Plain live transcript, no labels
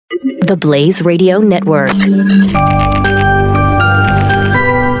The Blaze Radio Network.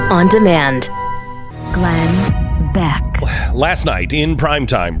 On demand. Glenn Beck. Last night in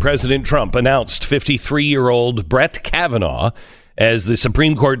primetime, President Trump announced 53-year-old Brett Kavanaugh as the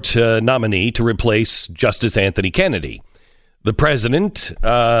Supreme Court nominee to replace Justice Anthony Kennedy. The president,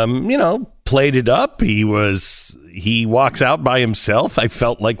 played it up. He walks out by himself. I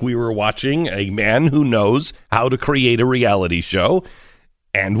felt like we were watching a man who knows how to create a reality show.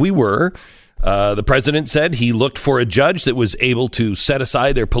 And we were. The president said he looked for a judge that was able to set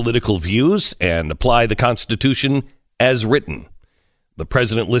aside their political views and apply the Constitution as written. The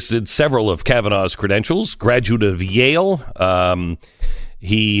president listed several of Kavanaugh's credentials. Graduate of Yale.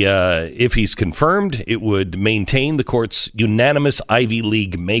 If he's confirmed, it would maintain the court's unanimous Ivy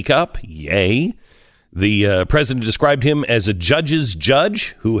League makeup. Yay. The president described him as a judge's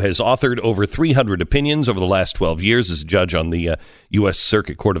judge who has authored over 300 opinions over the last 12 years as a judge on the U.S.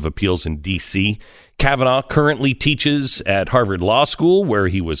 Circuit Court of Appeals in D.C. Kavanaugh currently teaches at Harvard Law School, where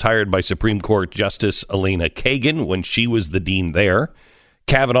he was hired by Supreme Court Justice Elena Kagan when she was the dean there.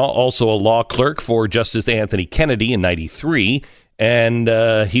 Kavanaugh, also a law clerk for Justice Anthony Kennedy in 93,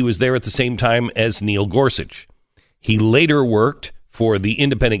 and he was there at the same time as Neil Gorsuch. He later worked for the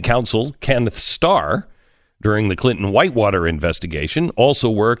independent counsel Kenneth Starr during the Clinton Whitewater investigation, also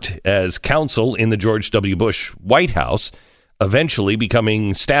worked as counsel in the George W. Bush White House, eventually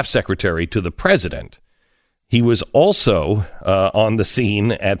becoming staff secretary to the president. He was also on the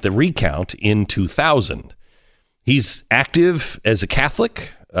scene at the recount in 2000. He's active as a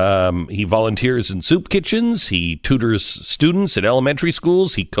Catholic. He volunteers in soup kitchens. He tutors students at elementary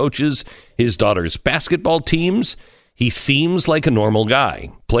schools. He coaches his daughter's basketball teams. He seems like a normal guy.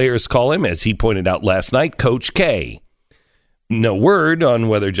 Players call him, as he pointed out last night, Coach K. No word on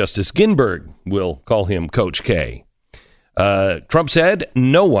whether Justice Ginsburg will call him Coach K. Trump said,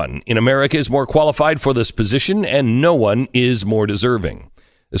 no one in America is more qualified for this position, and no one is more deserving.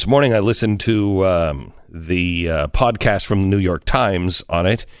 This morning I listened to the podcast from the New York Times on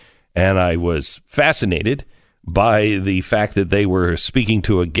it, and I was fascinated by the fact that they were speaking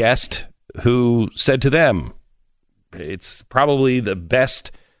to a guest who said to them, it's probably the best,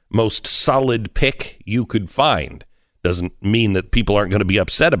 most solid pick you could find. Doesn't mean that people aren't going to be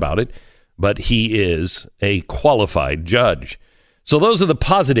upset about it, but he is a qualified judge. So those are the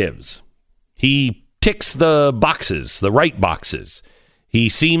positives. He ticks the boxes, the right boxes. He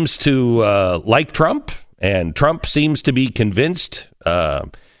seems to like Trump, and Trump seems to be convinced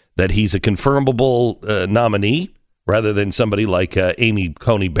that he's a confirmable nominee, rather than somebody like Amy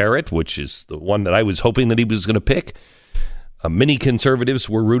Coney Barrett, which is the one that I was hoping that he was going to pick. Many conservatives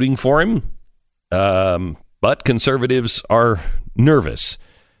were rooting for him, but conservatives are nervous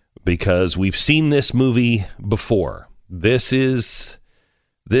because we've seen this movie before. This is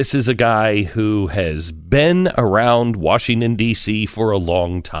a guy who has been around Washington, D.C. for a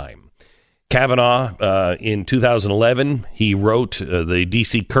long time. Kavanaugh, in 2011, he wrote the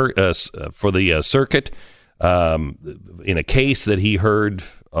D.C. for the circuit, in a case that he heard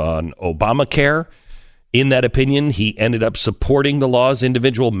on Obamacare. In that opinion, he ended up supporting the law's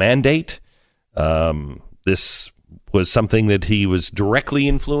individual mandate. This was something that he was directly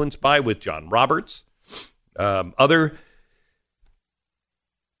influenced by with John Roberts. Other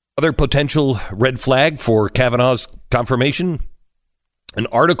potential red flag for Kavanaugh's confirmation, an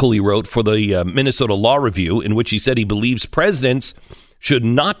article he wrote for the Minnesota Law Review in which he said he believes presidents should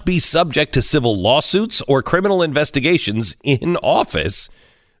not be subject to civil lawsuits or criminal investigations in office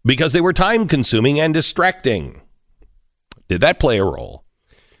because they were time-consuming and distracting. Did that play a role?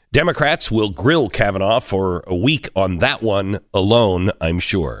 Democrats will grill Kavanaugh for a week on that one alone, I'm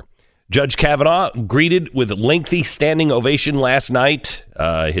sure. Judge Kavanaugh greeted with a lengthy standing ovation last night.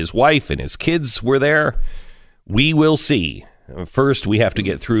 His wife and his kids were there. We will see. First, we have to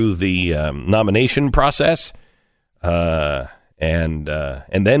get through the nomination process. And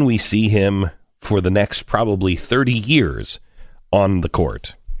then we see him for the next probably 30 years on the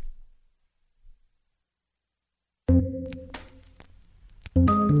court.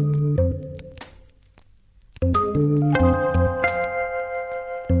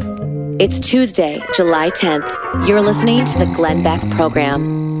 It's Tuesday, July 10th. You're listening to the Glenn Beck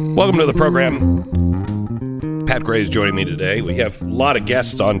Program. Welcome to the program. Pat Gray is joining me today. We have a lot of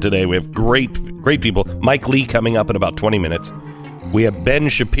guests on today. We have great people. Mike Lee coming up in about 20 minutes. We have Ben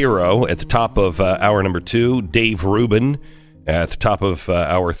Shapiro at the top of hour number 2. Dave Rubin at the top of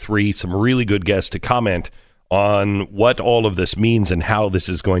hour 3. Some really good guests to comment on what all of this means and how this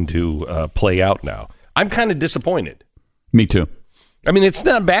is going to play out now. I'm kind of disappointed. Me too. I mean, it's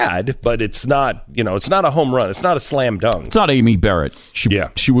not bad, but it's not, it's not a home run. It's not a slam dunk. It's not Amy Barrett.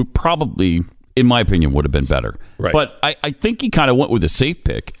 She would probably, in my opinion, would have been better. Right. But I think he kind of went with a safe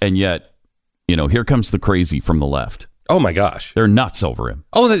pick, and yet, here comes the crazy from the left. Oh, my gosh. They're nuts over him.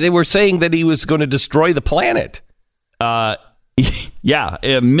 Oh, they were saying that he was going to destroy the planet. Yeah.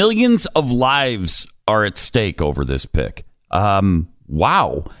 Millions of lives are at stake over this pick.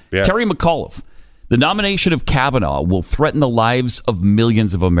 Wow. Yeah. Terry McAuliffe. The nomination of Kavanaugh will threaten the lives of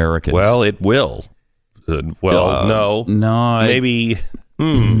millions of Americans. Well, it will. No. Maybe.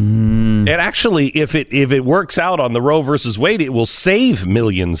 It actually, if it works out on the Roe versus Wade, it will save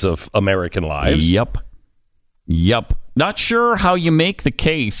millions of American lives. Yep. Not sure how you make the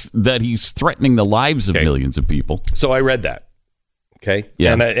case that he's threatening the lives of millions of people. So I read that. Okay.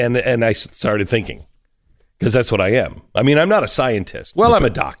 Yeah. And I started thinking, because that's what I am. I mean, I'm not a scientist. Well, I'm a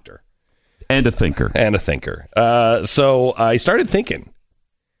doctor. And a thinker. So I started thinking,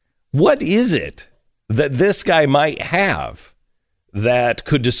 what is it that this guy might have that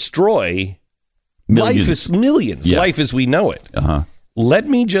could destroy millions, Yeah. life as we know it? Uh-huh. Let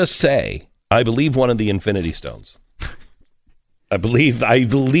me just say, I believe one of the Infinity Stones. I believe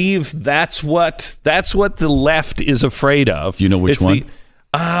that's what the left is afraid of. Do you know which one?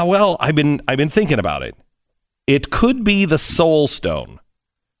 Well, I've been thinking about it. It could be the Soul Stone.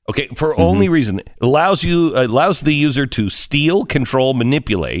 Okay, for only reason it allows the user to steal, control,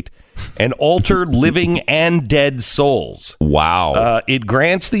 manipulate, and alter living and dead souls. Wow. It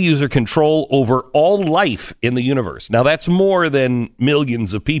grants the user control over all life in the universe. Now, that's more than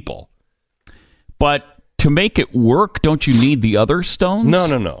millions of people. But to make it work, don't you need the other stones?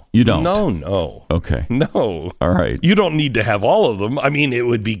 No. You don't? No. Okay. No. All right. You don't need to have all of them. I mean, it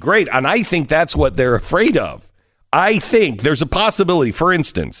would be great. And I think that's what they're afraid of. I think there's a possibility, for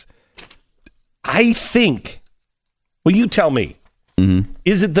instance, well, you tell me,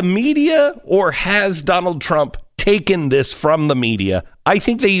 is it the media or has Donald Trump taken this from the media? I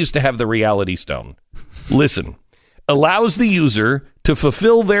think they used to have the reality stone. Listen, allows the user to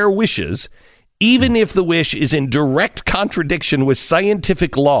fulfill their wishes, even if the wish is in direct contradiction with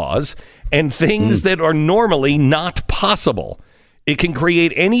scientific laws and things that are normally not possible. It can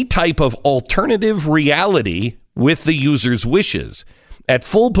create any type of alternative reality with the user's wishes. At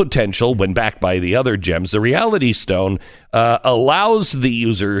full potential, when backed by the other gems, the reality stone allows the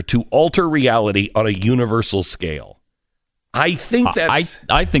user to alter reality on a universal scale. I think that's...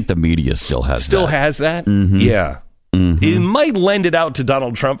 I think the media still has that. Mm-hmm. Yeah. Mm-hmm. It might lend it out to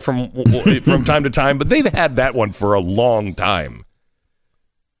Donald Trump from time to time, but they've had that one for a long time.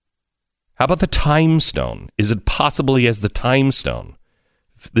 How about the time stone? Is it possibly as the time stone?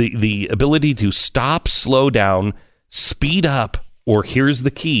 The ability to stop, slow down, speed up, or here's the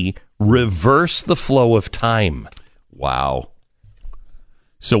key, reverse the flow of time. Wow.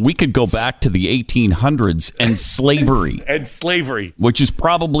 So we could go back to the 1800s and slavery. Which is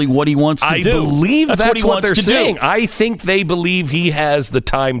probably what he wants to do. I believe that's what they're saying. Do. I think they believe he has the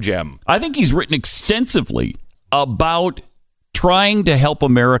time gem. I think he's written extensively about trying to help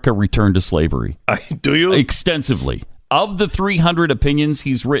America return to slavery. Do you? Extensively. Of the 300 opinions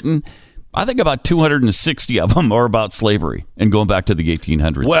he's written, I think about 260 of them are about slavery and going back to the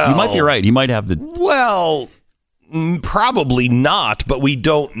 1800s. Well, you might be right. He might have the... Well, probably not, but we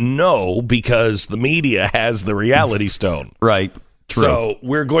don't know because the media has the reality stone. Right. True. So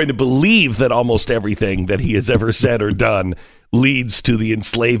we're going to believe that almost everything that he has ever said or done leads to the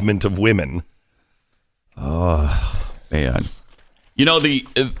enslavement of women. Oh, man. You know,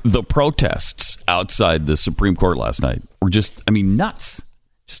 the protests outside the Supreme Court last night were just, nuts.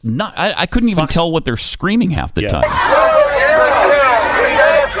 Just not. I couldn't even tell what they're screaming half the time.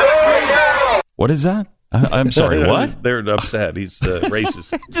 What is that? I'm sorry, what? They're upset. He's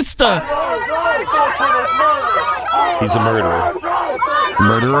racist. Just He's a murderer.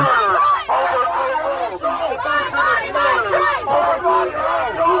 Murderer?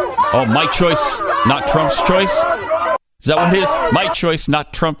 Oh, my choice, not Trump's choice? Is that what it is? My choice,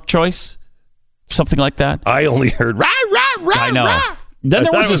 not Trump choice? Something like that? I only heard rah, rah, rah, I know. Rah. Then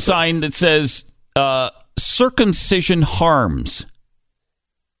there was a sign that says, circumcision harms.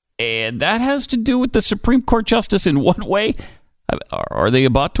 And that has to do with the Supreme Court justice in what way? Are they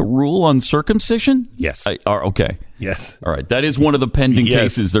about to rule on circumcision? Yes. Okay. Yes. All right. That is one of the pending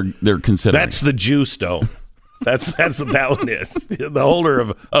cases they're considering. That's the Jew stone. That's what that one is. The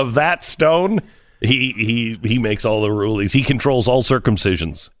holder of that stone, he makes all the rulings. He controls all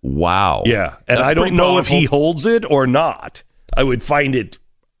circumcisions. Wow. Yeah. And I don't know if he holds it or not. I would find it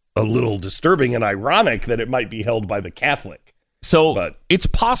a little disturbing and ironic that it might be held by the Catholic. So it's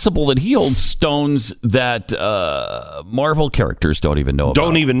possible that he holds stones that Marvel characters don't even know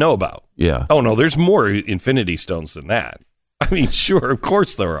about. Yeah. Oh, no, there's more Infinity Stones than that. I mean, sure, of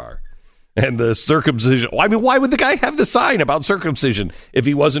course there are. And the circumcision. I mean, why would the guy have the sign about circumcision if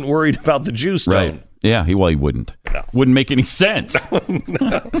he wasn't worried about the Jew stone? Right. Yeah, he wouldn't. No. Wouldn't make any sense.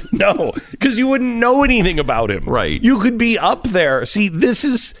 No, because you wouldn't know anything about him. Right. You could be up there. See,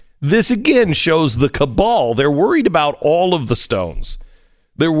 this again shows the cabal. They're worried about all of the stones.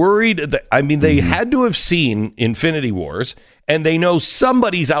 They're worried that, they had to have seen Infinity Wars, and they know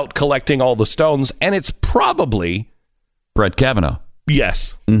somebody's out collecting all the stones, and it's probably Brett Kavanaugh.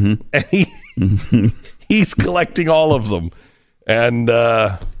 Yes. Mm-hmm. And he's collecting all of them. And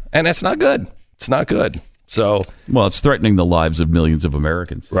that's not good. It's not good. So, well, it's threatening the lives of millions of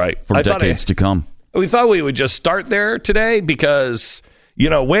Americans. Right. For decades to come. We thought we would just start there today because,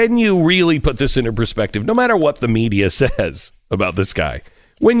 when you really put this into perspective, no matter what the media says about this guy,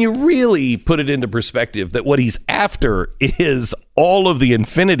 when you really put it into perspective that what he's after is all of the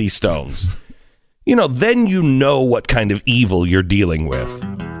Infinity Stones, then you know what kind of evil you're dealing with.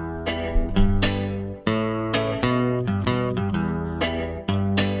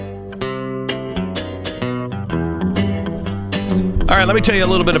 All right, let me tell you a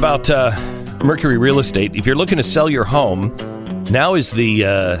little bit about Mercury Real Estate. If you're looking to sell your home, now is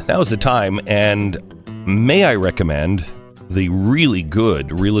the time, and may I recommend the really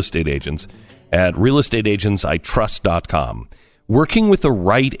good real estate agents at realestateagentsitrust.com. Working with the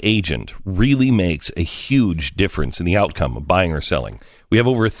right agent really makes a huge difference in the outcome of buying or selling. We have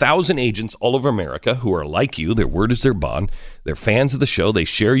over 1,000 agents all over America who are like you. Their word is their bond. They're fans of the show. They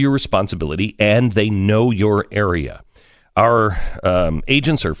share your responsibility, and they know your area. Our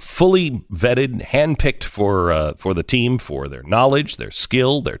agents are fully vetted, handpicked for the team, for their knowledge, their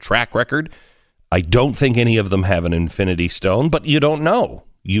skill, their track record. I don't think any of them have an Infinity Stone, but you don't know.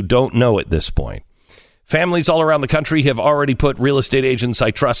 You don't know at this point. Families all around the country have already put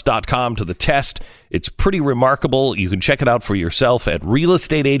realestateagentsitrust.com to the test. It's pretty remarkable. You can check it out for yourself at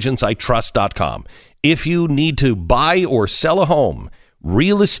realestateagentsitrust.com. If you need to buy or sell a home,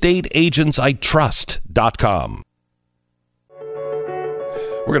 realestateagentsitrust.com.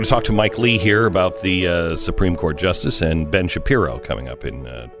 We're going to talk to Mike Lee here about the Supreme Court Justice and Ben Shapiro coming up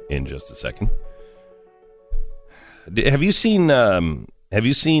in just a second. Have you seen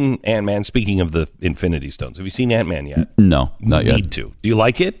Ant-Man? Speaking of the Infinity Stones, have you seen Ant-Man yet? No, not yet. Need to. Do you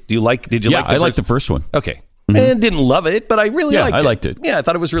like it? Did you like? Yeah, I liked the first one. Okay, and didn't love it, but I really liked it. I liked it. Yeah, I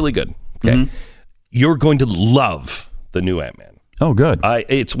thought it was really good. Okay, You're going to love the new Ant-Man. Oh, good.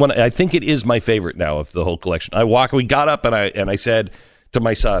 It's one. I think it is my favorite now of the whole collection. We got up and I said to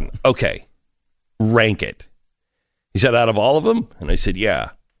my son, okay, rank it. He said, out of all of them? And I said, yeah.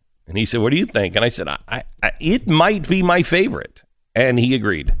 And he said, what do you think? And I said, it might be my favorite. And he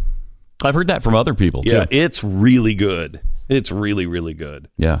agreed. I've heard that from other people, too. Yeah, it's really good. It's really, really good.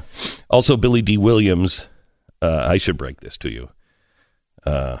 Yeah. Also, Billy D. Williams, I should break this to you.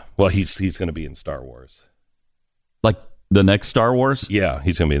 Well, he's going to be in Star Wars. Like the next Star Wars? Yeah,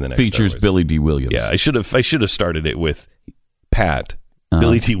 he's going to be in the next Features Star Wars. Billy D. Williams. Yeah, I should have started it with Pat.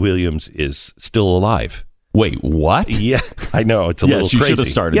 Billy D. Williams is still alive. Wait, what? Yeah, I know. It's a little crazy. You should have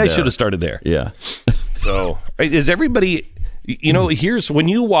started there. Yeah, I should have started there. Yeah. So, is everybody, here's, when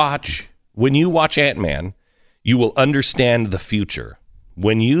you watch Ant-Man, you will understand the future.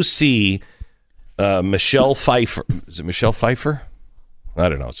 When you see Michelle Pfeiffer, is it Michelle Pfeiffer? I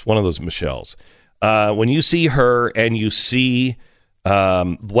don't know. It's one of those Michelles. When you see her and you see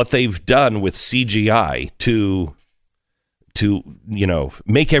what they've done with CGI to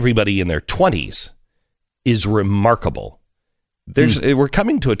make everybody in their 20s is remarkable. We're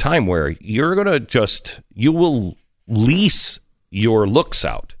coming to a time where you're going to you will lease your looks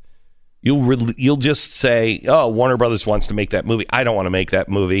out. You'll just say, oh, Warner Brothers wants to make that movie. I don't want to make that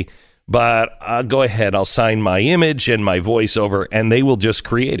movie, but go ahead. I'll sign my image and my voice over, and they will just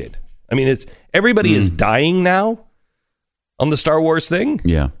create it. I mean, everybody is dying now on the Star Wars thing.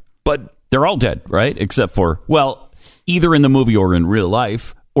 Yeah. But they're all dead, right? Except for, either in the movie or in real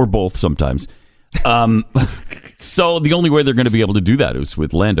life, or both sometimes. So the only way they're going to be able to do that is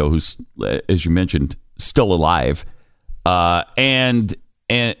with Lando, who's, as you mentioned, still alive. And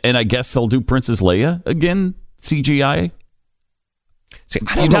I guess they'll do Princess Leia again, CGI. See,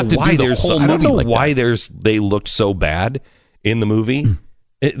 I don't know why they looked so bad in the movie.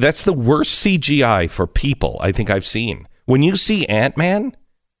 That's the worst CGI for people I think I've seen. When you see Ant-Man,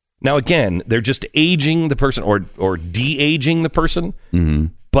 now again, they're just aging the person or de-aging the person,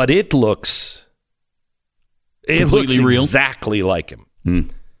 but it looks real. Exactly like him.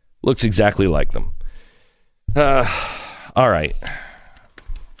 Looks exactly like them. All right.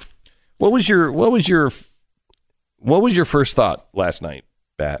 What was your first thought last night,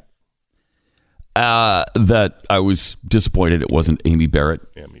 Bat? That I was disappointed it wasn't Amy Barrett.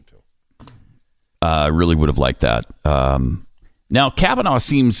 Yeah, me too. I really would have liked that. Now, Kavanaugh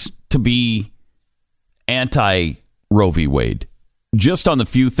seems to be anti-Roe v. Wade, just on the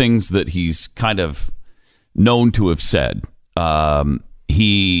few things that he's kind of known to have said.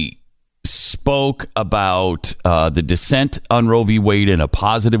 He spoke about the dissent on Roe v. Wade in a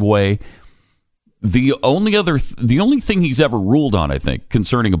positive way. The only thing he's ever ruled on, I think,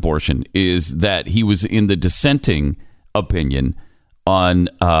 concerning abortion is that he was in the dissenting opinion on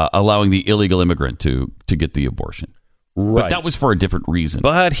allowing the illegal immigrant to get the abortion. Right. But that was for a different reason.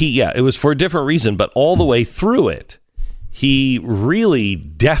 But it was for a different reason. But all the way through it, he really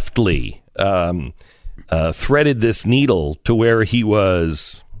deftly threaded this needle to where he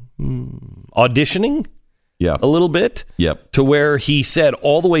was auditioning a little bit. Yep. To where he said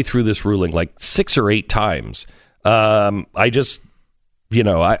all the way through this ruling, like 6 or 8 times, I'm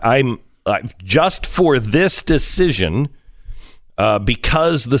just for this decision,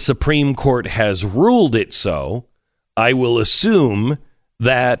 because the Supreme Court has ruled it so, I will assume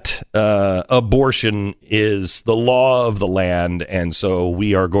that abortion is the law of the land, and so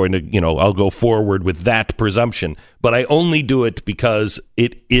we are going to, I'll go forward with that presumption. But I only do it because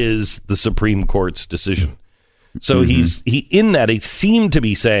it is the Supreme Court's decision. So he seemed to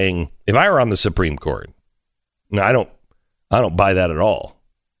be saying, if I were on the Supreme Court, I don't buy that at all.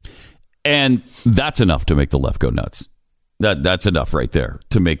 And that's enough to make the left go nuts. That's enough right there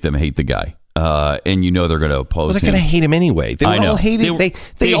to make them hate the guy. And they're going to oppose him. Well, they're going to hate him anyway. They all hated.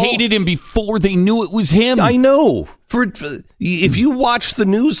 They hated him before they knew it was him. I know. If you watched the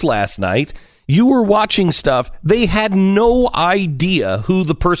news last night, you were watching stuff. They had no idea who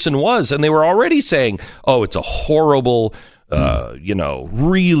the person was, and they were already saying, "Oh, it's a horrible,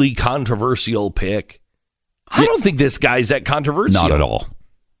 really controversial pick." I don't think this guy's that controversial. Not at all.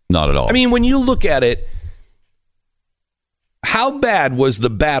 Not at all. I mean, when you look at it, how bad was the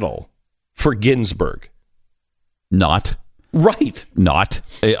battle for Ginsburg? Not. Right. Not.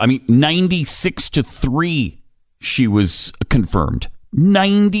 I mean, 96-3, she was confirmed.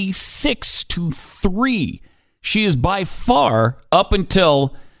 96-3. She is by far, up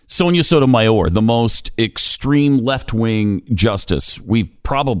until Sonia Sotomayor, the most extreme left-wing justice we've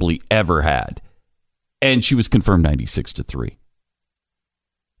probably ever had. And she was confirmed 96-3.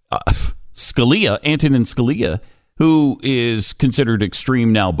 Scalia, Antonin Scalia, who is considered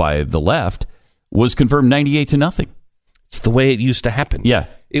extreme now by the left, was confirmed 98-0. It's the way it used to happen. Yeah.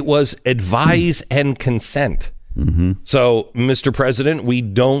 It was advise and consent. Mm-hmm. So, Mr. President, we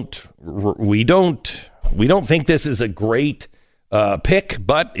don't think this is a great pick,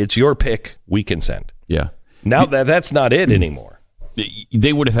 but it's your pick. We consent. Yeah. Now that's not it anymore.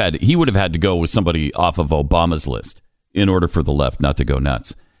 He would have had to go with somebody off of Obama's list in order for the left not to go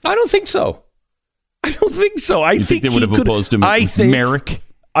nuts. I don't think so. I think they would have opposed him with Merrick?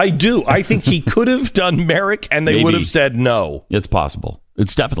 I do. I think he could have done Merrick, and they would have said no. It's possible.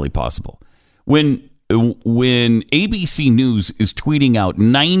 It's definitely possible. When ABC News is tweeting out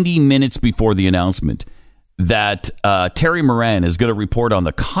 90 minutes before the announcement that Terry Moran is going to report on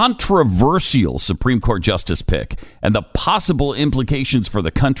the controversial Supreme Court justice pick and the possible implications for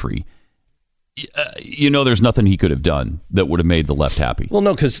the country, there's nothing he could have done that would have made the left happy. Well,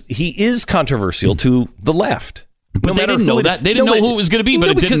 no, because he is controversial to the left. But they didn't know that. They didn't know who it was going to be, but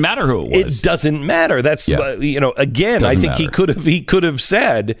it didn't matter who it was. It doesn't matter. That's, again, I think he could have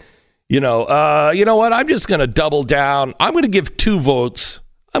said, you know what? I'm just going to double down. I'm going to give 2 votes.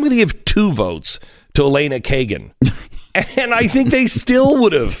 I'm going to give 2 votes to Elena Kagan. And I think they still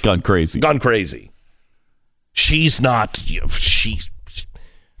would have gone crazy. She's not,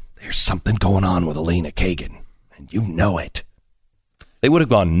 there's something going on with Elena Kagan, and you know it. They would have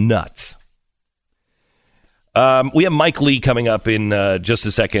gone nuts. We have Mike Lee coming up in just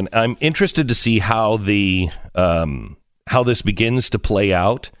a second. I'm interested to see how how this begins to play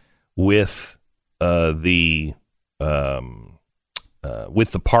out with the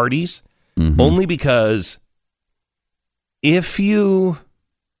parties, only because if you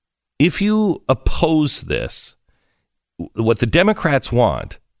oppose this, what the Democrats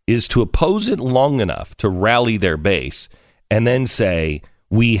want is to oppose it long enough to rally their base and then say,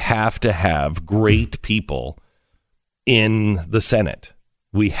 we have to have great people in the Senate.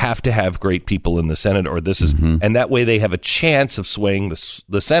 We have to have great people in the Senate, or this is, and that way they have a chance of swaying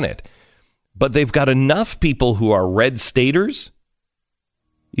the Senate. But they've got enough people who are red staters.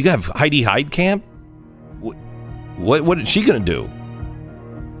 You have Heidi Heitkamp. What is she going to do?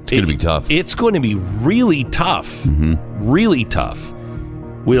 It's going to be tough. It's going to be really tough. Really tough.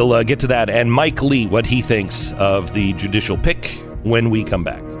 We'll get to that. And Mike Lee, what he thinks of the judicial pick when we come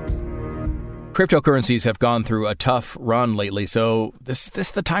back. Cryptocurrencies have gone through a tough run lately, so this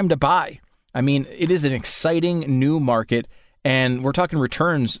is the time to buy. I mean, it is an exciting new market, and we're talking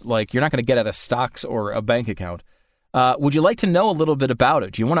returns like you're not going to get out of stocks or a bank account. Would you like to know a little bit about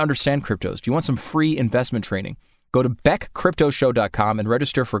it? Do you want to understand cryptos? Do you want some free investment training? Go to beckcryptoshow.com and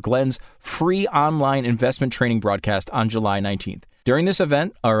register for Glenn's free online investment training broadcast on July 19th. During this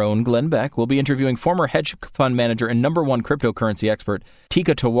event, our own Glenn Beck will be interviewing former hedge fund manager and #1 cryptocurrency expert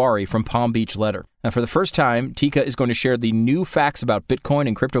Tika Tawari from Palm Beach Letter. Now, for the first time, Tika is going to share the new facts about Bitcoin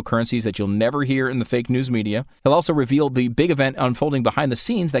and cryptocurrencies that you'll never hear in the fake news media. He'll also reveal the big event unfolding behind the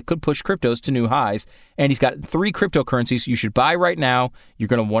scenes that could push cryptos to new highs. And he's got 3 cryptocurrencies you should buy right now. You're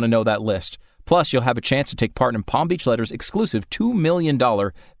going to want to know that list. Plus, you'll have a chance to take part in Palm Beach Letter's exclusive $2 million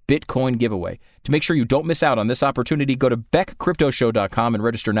Bitcoin giveaway. To make sure you don't miss out on this opportunity, go to beckcryptoshow.com and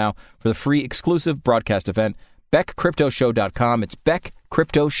register now for the free exclusive broadcast event. beckcryptoshow.com. It's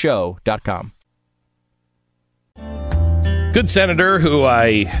beckcryptoshow.com. Good senator who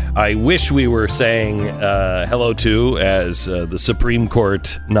I wish we were saying hello to as the Supreme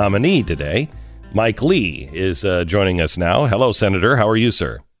Court nominee today. Mike Lee is joining us now. Hello, Senator. How are you,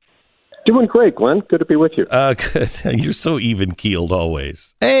 sir? Doing great, Glenn. Good to be with you. Good. You're so even-keeled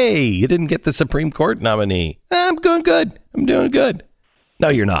always. Hey, you didn't get the Supreme Court nominee. I'm doing good. I'm doing good. No,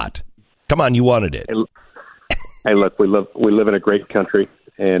 you're not. Come on, you wanted it. Hey, look, we live in a great country,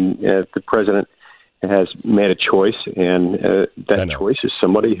 and the president has made a choice, and that choice is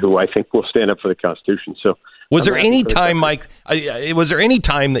somebody who I think will stand up for the Constitution. So, was there any time, Mike? Was there any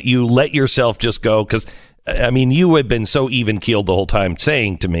time that you let yourself just go? Because I mean, you had been so even-keeled the whole time,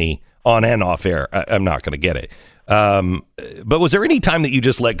 saying to me on and off air, I'm not going to get it. But was there any time that you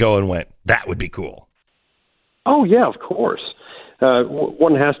just let go and went, that would be cool? Oh, yeah, of course.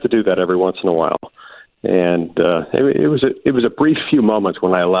 One has to do that every once in a while. And it was a brief few moments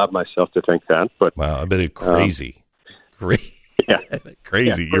when I allowed myself to think that. But wow, I bet crazy. Yeah.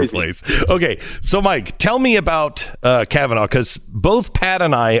 Crazy, your place. Okay, so Mike, tell me about Kavanaugh, because both Pat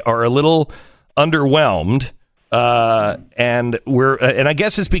and I are a little underwhelmed. And I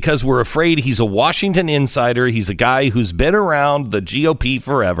guess it's because we're afraid he's a Washington insider. He's a guy who's been around the GOP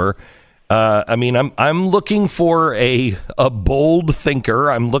forever. I mean, I'm looking for a bold thinker.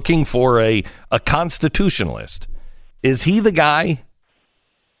 I'm looking for a constitutionalist. Is he the guy?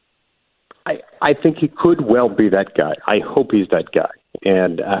 I think he could well be that guy. I hope he's that guy.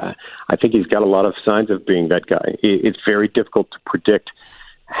 And I think he's got a lot of signs of being that guy. It's very difficult to predict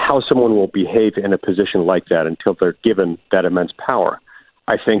how someone will behave in a position like that until they're given that immense power.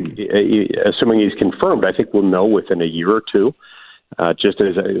 I think, assuming he's confirmed, I think we'll know within a year or two, just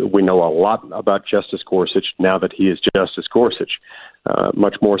as we know a lot about Justice Gorsuch now that he is Justice Gorsuch,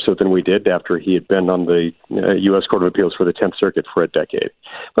 much more so than we did after he had been on the U.S. Court of Appeals for the 10th Circuit for a decade.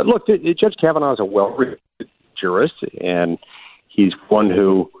 But look, Judge Kavanaugh is a well-read jurist, and he's one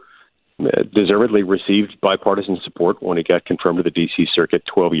who deservedly received bipartisan support when he got confirmed to the D.C. Circuit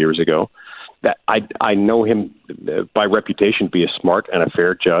 12 years ago. That I know him by reputation to be a smart and a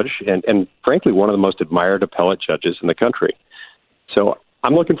fair judge, and frankly, one of the most admired appellate judges in the country. So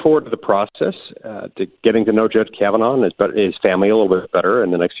I'm looking forward to the process, to getting to know Judge Kavanaugh and his family a little bit better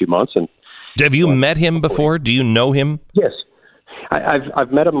in the next few months. And have you met him before? Do you know him? Yes.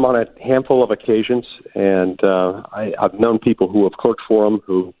 I've met him on a handful of occasions, and I've known people who have clerked for him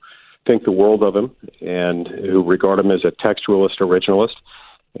who think the world of him and who regard him as a textualist originalist,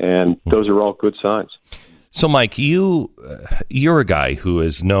 and those are all good signs. So, Mike, you're a guy who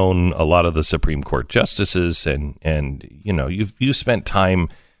has known a lot of the Supreme Court justices, and you know you've spent time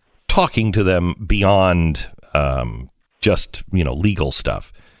talking to them beyond just legal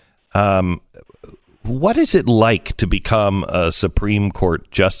stuff. What is it like to become a Supreme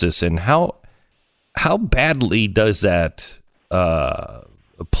Court justice, and how badly does that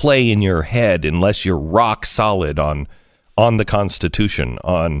play in your head unless you're rock solid on the Constitution?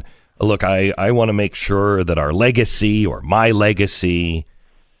 On look, I want to make sure that our legacy or my legacy,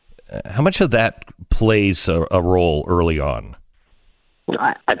 how much of that plays a role early on?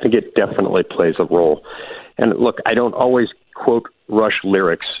 I think it definitely plays a role. And look, I don't always quote Rush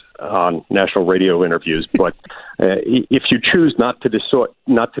lyrics on national radio interviews, but if you choose not to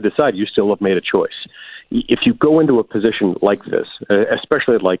decide, you still have made a choice. If you go into a position like this,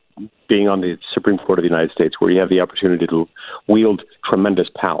 especially like being on the Supreme Court of the United States, where you have the opportunity to wield tremendous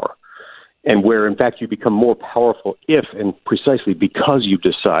power, and where, in fact, you become more powerful if and precisely because you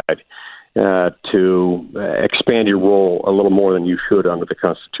decide to expand your role a little more than you should under the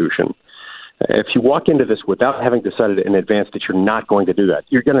Constitution. If you walk into this without having decided in advance that you're not going to do that,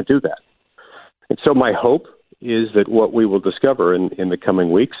 you're going to do that. And so my hope is that what we will discover in the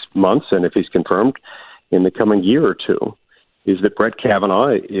coming weeks, months, and if he's confirmed, in the coming year or two, is that Brett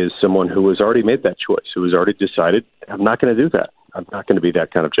Kavanaugh is someone who has already made that choice, who has already decided, I'm not going to do that. I'm not going to be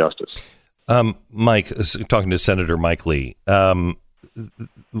that kind of justice. Mike, talking to Senator Mike Lee,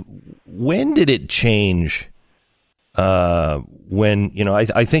 when did it change when,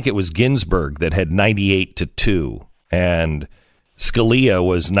 I think it was Ginsburg that had 98-2 and Scalia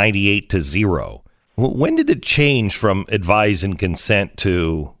was 98-0. When did it change from advise and consent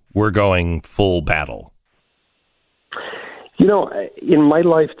to we're going full battle? In my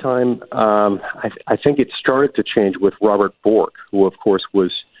lifetime, I think it started to change with Robert Bork, who, of course,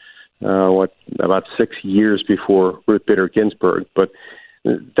 was about 6 years before Ruth Bader Ginsburg. But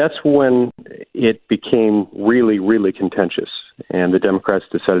that's when it became really, really contentious, and the Democrats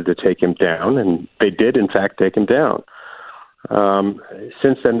decided to take him down, and they did, in fact, take him down.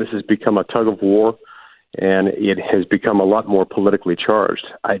 Since then, this has become a tug of war, and it has become a lot more politically charged.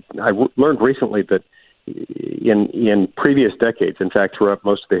 I learned recently that in previous decades, in fact, throughout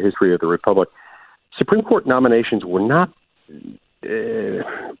most of the history of the Republic, Supreme Court nominations were not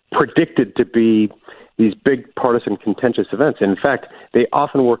predicted to be these big partisan contentious events. In fact, they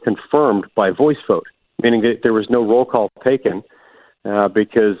often were confirmed by voice vote, meaning that there was no roll call taken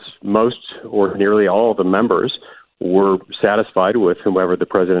because most or nearly all of the members were satisfied with whomever the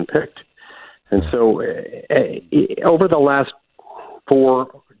president picked. And so over the last 4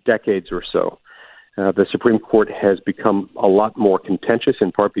 decades or so, the Supreme Court has become a lot more contentious,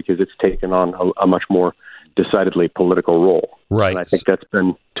 in part because it's taken on a much more decidedly political role. Right. And I think that's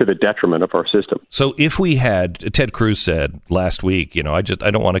been to the detriment of our system. So if we had, Ted Cruz said last week, I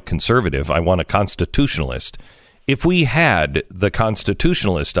don't want a conservative, I want a constitutionalist. If we had the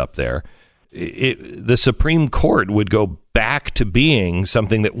constitutionalist up there, the Supreme Court would go back to being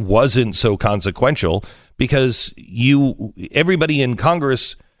something that wasn't so consequential because everybody in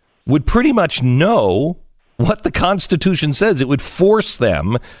Congress would pretty much know what the Constitution says. It would force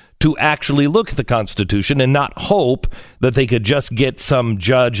them to actually look at the Constitution and not hope that they could just get some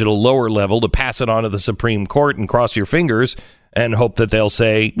judge at a lower level to pass it on to the Supreme Court and cross your fingers and hope that they'll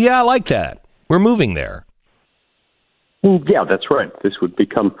say, yeah, I like that. We're moving there. Yeah, that's right. This would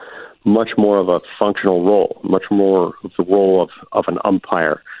become much more of a functional role, much more of the role of an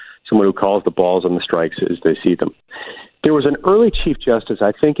umpire, someone who calls the balls and the strikes as they see them. There was an early Chief Justice,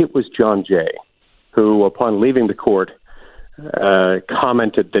 I think it was John Jay, who, upon leaving the court,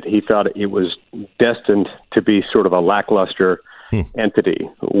 commented that he thought it was destined to be sort of a lackluster entity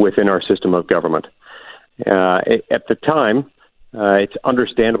within our system of government. At the time, it's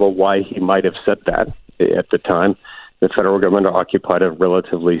understandable why he might have said that. At the time, the federal government occupied a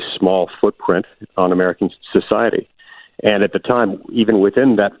relatively small footprint on American society. And at the time, even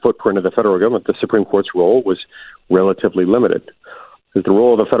within that footprint of the federal government, the Supreme Court's role was relatively limited. As the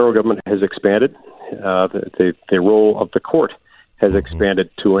role of the federal government has expanded, the role of the court has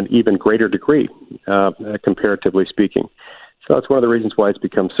expanded to an even greater degree, comparatively speaking. So that's one of the reasons why it's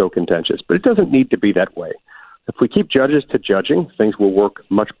become so contentious. But it doesn't need to be that way. If we keep judges to judging, things will work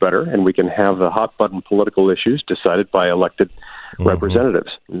much better, and we can have the hot-button political issues decided by elected representatives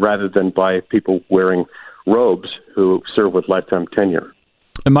rather than by people wearing robes who serve with lifetime tenure.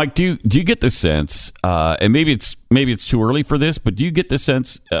 And Mike, do you get the sense, and maybe it's too early for this, but do you get the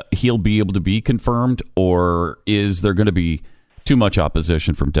sense he'll be able to be confirmed, or is there going to be too much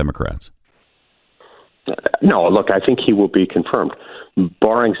opposition from Democrats? No, look, I think he will be confirmed.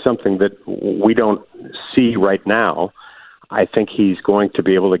 Barring something that we don't see right now, I think he's going to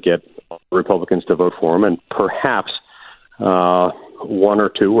be able to get Republicans to vote for him, and perhaps 1 or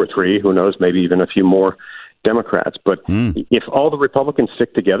 2 or 3, who knows, maybe even a few more Democrats. But if all the Republicans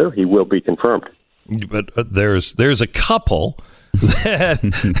stick together, he will be confirmed. But there's a couple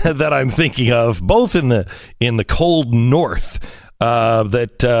that I'm thinking of, both in the cold North,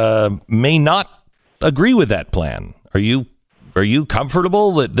 that may not agree with that plan. Are you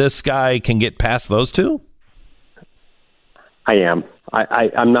comfortable that this guy can get past those two? I am.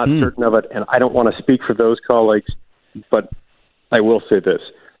 I'm not certain of it, and I don't want to speak for those colleagues, but I will say this.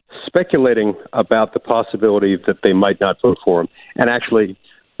 Speculating about the possibility that they might not vote for him and actually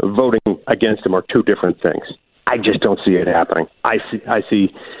voting against him are two different things. I just don't see it happening. I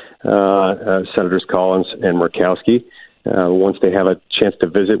see Senators Collins and Murkowski, once they have a chance to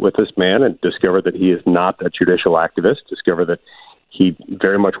visit with this man and discover that he is not a judicial activist, discover that he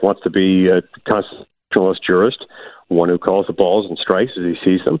very much wants to be a constitutionalist jurist, one who calls the balls and strikes as he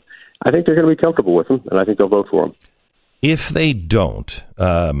sees them, I think they're going to be comfortable with him, and I think they'll vote for him. If they don't,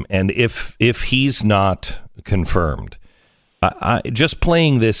 and if he's not confirmed, I just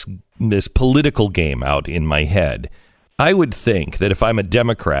playing this political game out in my head, I would think that if I'm a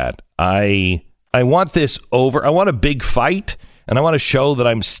Democrat, I want this over. I want a big fight, and I want to show that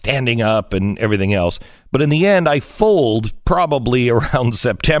I'm standing up and everything else. But in the end, I fold probably around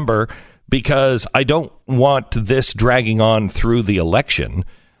September because I don't want this dragging on through the election,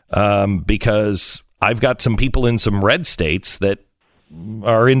 because I've got some people in some red states that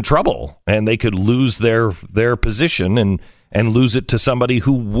are in trouble, and they could lose their position and lose it to somebody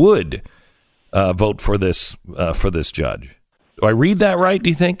who would vote for this judge. Do I read that right, do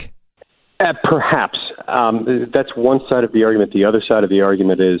you think? Perhaps. That's one side of the argument. The other side of the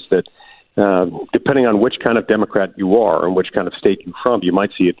argument is that depending on which kind of Democrat you are and which kind of state you're from, you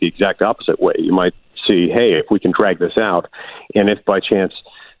might see it the exact opposite way. You might see, hey, if we can drag this out, and if by chance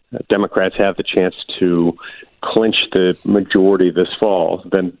Democrats have the chance to clinch the majority this fall,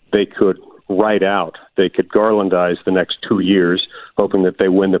 then they could they could garlandize the next 2 years, hoping that they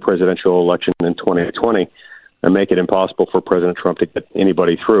win the presidential election in 2020 and make it impossible for President Trump to get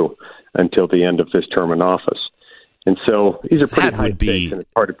anybody through until the end of this term in office. And so these are pretty high stakes, and it's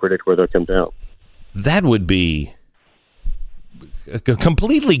hard to predict where they'll come down. That would be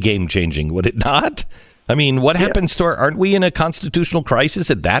completely game-changing, would it not? I mean, what happens to aren't we in a constitutional crisis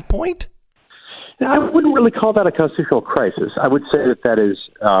at that point? I wouldn't really call that a constitutional crisis. I would say that is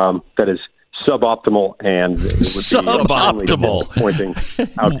suboptimal, and it would be suboptimal disappointing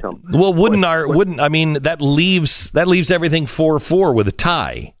outcome. Well, that leaves everything 4-4 with a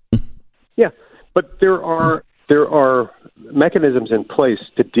tie. Yeah, but there are mechanisms in place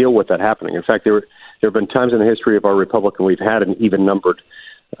to deal with that happening. In fact, there have been times in the history of our republic when we've had an even-numbered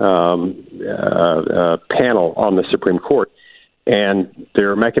panel on the Supreme Court, and there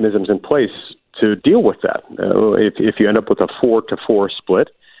are mechanisms in place to deal with that. If you end up with a 4-4 split,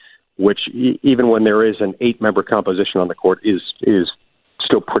 which even when there is an 8-member composition on the court is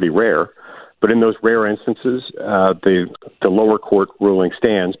still pretty rare. But in those rare instances, the lower court ruling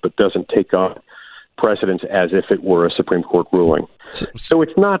stands but doesn't take on precedence as if it were a Supreme Court ruling. So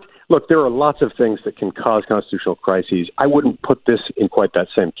it's not, look, there are lots of things that can cause constitutional crises. I wouldn't put this in quite that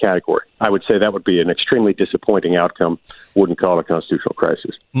same category. I would say that would be an extremely disappointing outcome. Wouldn't call it a constitutional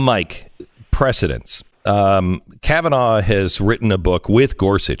crisis. Mike, precedents. Kavanaugh has written a book with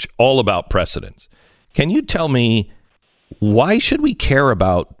Gorsuch all about precedents. Can you tell me, why should we care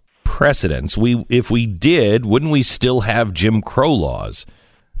about precedents? If we did, wouldn't we still have Jim Crow laws?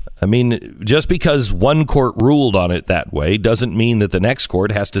 I mean, just because one court ruled on it that way doesn't mean that the next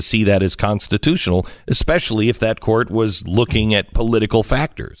court has to see that as constitutional, especially if that court was looking at political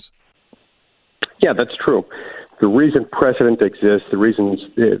factors. Yeah, that's true. The reason precedent exists, the reasons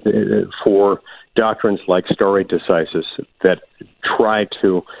for doctrines like stare decisis that try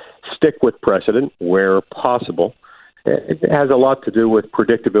to stick with precedent where possible, it has a lot to do with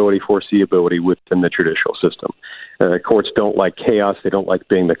predictability, foreseeability within the judicial system. Courts don't like chaos. They don't like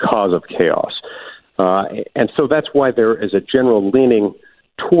being the cause of chaos. And so that's why there is a general leaning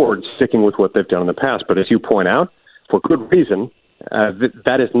towards sticking with what they've done in the past. But as you point out, for good reason,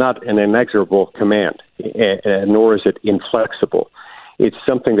 that is not an inexorable command, nor is it inflexible. It's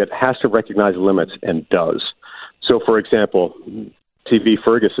something that has to recognize limits and does. So, for example, T.V.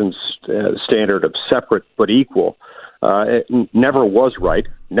 Ferguson's standard of separate but equal it never was right,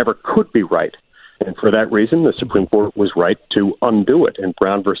 never could be right. And for that reason, the Supreme Court was right to undo it in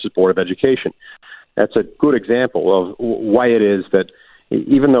Brown versus Board of Education. That's a good example of why it is that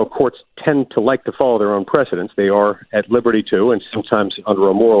even though courts tend to like to follow their own precedents, they are at liberty to, and sometimes under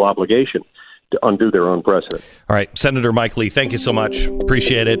a moral obligation, to undo their own precedent. All right, Senator Mike Lee, thank you so much.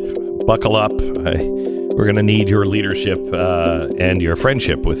 Appreciate it. Buckle up. We're going to need your leadership and your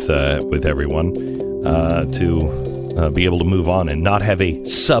friendship with everyone to be able to move on and not have a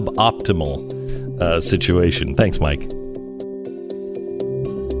suboptimal situation. Thanks, Mike.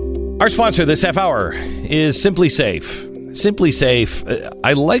 Our sponsor this half hour is Simply Safe. Simply Safe.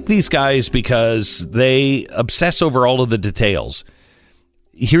 I like these guys because they obsess over all of the details.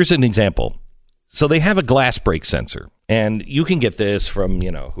 Here's an example. So they have a glass break sensor, and you can get this from,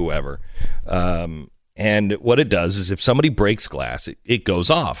 whoever. And what it does is if somebody breaks glass, it goes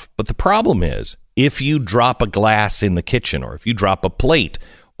off. But the problem is if you drop a glass in the kitchen, or if you drop a plate,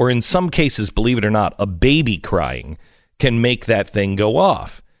 or in some cases, believe it or not, a baby crying can make that thing go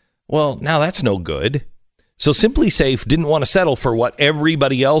off. Well, now that's no good. So Simply Safe didn't want to settle for what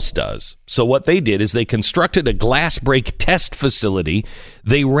everybody else does. So what they did is they constructed a glass break test facility.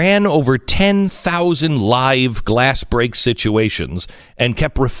 They ran over 10,000 live glass break situations and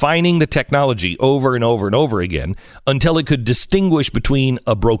kept refining the technology over and over and over again until it could distinguish between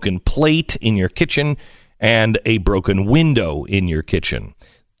a broken plate in your kitchen and a broken window in your kitchen.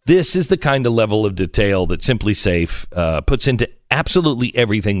 This is the kind of level of detail that Simply Safe puts into absolutely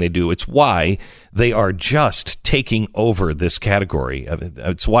everything they do. It's why they are just taking over this category.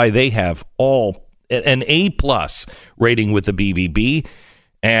 It's why they have all an A+ rating with the BBB,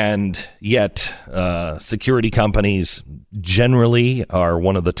 and yet security companies generally are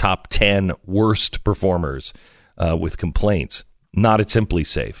one of the top 10 worst performers with complaints. Not at Simply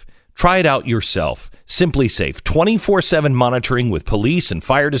Safe. Try it out yourself. Simply Safe 24/7 monitoring with police and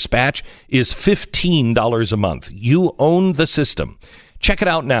fire dispatch is $15 a month. You own the system. Check it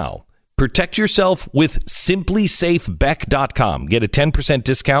out now. Protect yourself with simplysafebeck.com. Get a 10%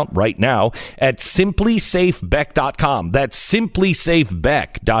 discount right now at simplysafebeck.com. That's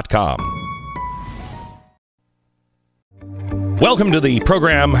simplysafebeck.com. Welcome to the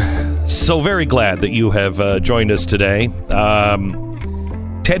program. So very glad that you have joined us today.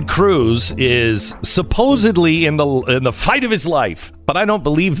 Ted Cruz is supposedly in the fight of his life, but I don't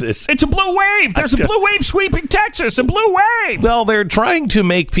believe this. It's a blue wave. There's a blue wave sweeping Texas. A blue wave. Well, they're trying to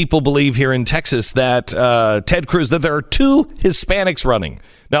make people believe here in Texas that Ted Cruz, that there are two Hispanics running.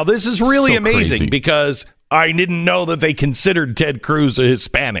 Now, this is really amazing because I didn't know that they considered Ted Cruz a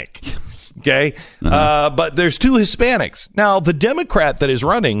Hispanic. Okay? But there's two Hispanics. Now, the Democrat that is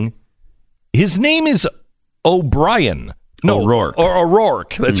running, his name is O'Brien. No, O'Rourke. Or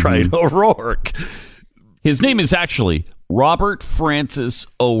O'Rourke. That's right. O'Rourke. His name is actually Robert Francis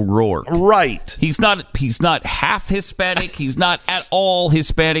O'Rourke. Right. He's not half Hispanic. He's not at all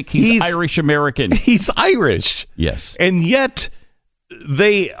Hispanic. He's Irish American. He's Irish. Yes. And yet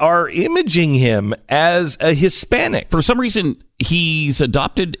they are imaging him as a Hispanic. For some reason, he's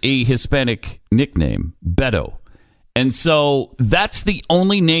adopted a Hispanic nickname, Beto. And so that's the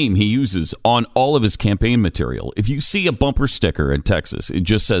only name he uses on all of his campaign material. If you see a bumper sticker in Texas, it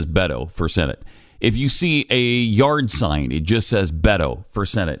just says Beto for Senate. If you see a yard sign, it just says Beto for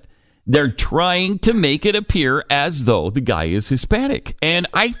Senate. They're trying to make it appear as though the guy is Hispanic. And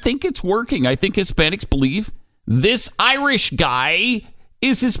I think it's working. I think Hispanics believe this Irish guy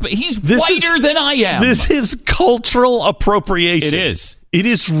is Hispanic. He's whiter than I am. This is cultural appropriation. It is. It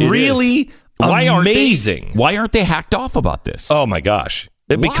is really amazing. Why aren't they hacked off about this? Oh, my gosh.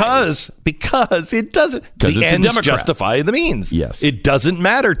 Because it doesn't. The ends justify the means. Yes. It doesn't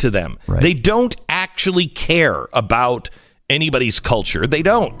matter to them. Right. They don't actually care about anybody's culture. They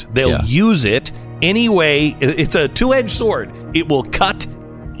don't. They'll use it anyway. It's a two-edged sword. It will cut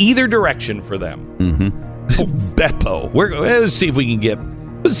either direction for them. Mm-hmm. Beppo. Let's see if we can get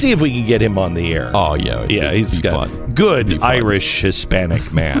him on the air. Oh yeah, he's got fun. Good Irish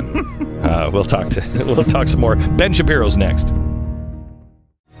Hispanic man. We'll talk some more. Ben Shapiro's next.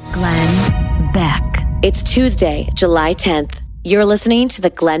 Glenn Beck. It's Tuesday, July 10th. You're listening to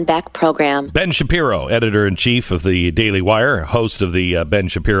the Glenn Beck Program. Ben Shapiro, editor-in-chief of the Daily Wire, host of the Ben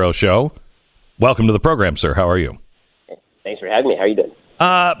Shapiro Show. Welcome to the program, sir. How are you? Thanks for having me. How are you doing?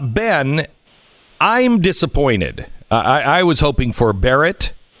 Ben, I'm disappointed. I was hoping for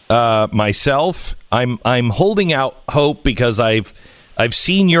Barrett myself. I'm holding out hope because I've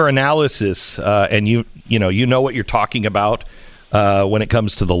seen your analysis, and you know what you're talking about when it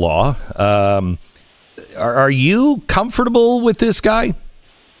comes to the law. Are you comfortable with this guy?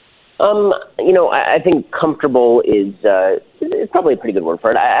 I think comfortable is probably a pretty good word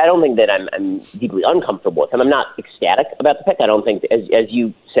for it. I don't think that I'm deeply uncomfortable with him. I'm not ecstatic about the pick. I don't think, as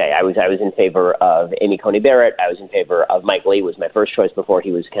you say, I was in favor of Amy Coney Barrett. I was in favor of Mike Lee, was my first choice before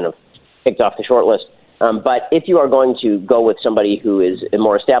he was kind of picked off the short list. But if you are going to go with somebody who is a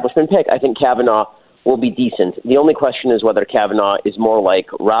more establishment pick, I think Kavanaugh will be decent. The only question is whether Kavanaugh is more like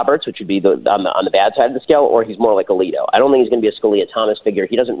Roberts, which would be on the bad side of the scale, or he's more like Alito. I don't think he's going to be a Scalia-Thomas figure.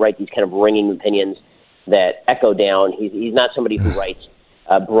 He doesn't write these kind of ringing opinions that echo down. He's not somebody who writes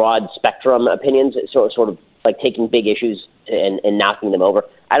broad spectrum opinions, sort of like taking big issues and knocking them over.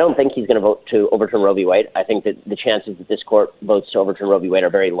 I don't think he's going to vote to overturn Roe v. Wade. I think that the chances that this court votes to overturn Roe v. Wade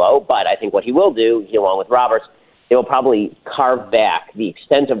are very low. But I think what he will do, along with Roberts, they will probably carve back the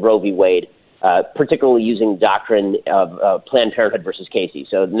extent of Roe v. Wade, particularly using doctrine of Planned Parenthood versus Casey.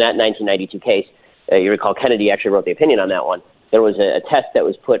 So in that 1992 case, you recall Kennedy actually wrote the opinion on that one. There was a test that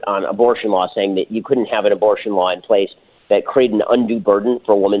was put on abortion law saying that you couldn't have an abortion law in place that created an undue burden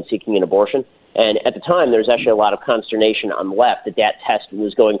for a woman seeking an abortion. And at the time, there was actually a lot of consternation on the left that test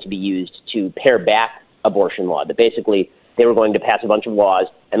was going to be used to pare back abortion law, that basically they were going to pass a bunch of laws,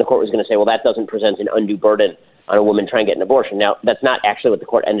 and the court was going to say, well, that doesn't present an undue burden on a woman trying to get an abortion. Now, that's not actually what the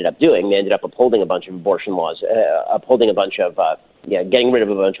court ended up doing. They ended up upholding a bunch of abortion laws, getting rid of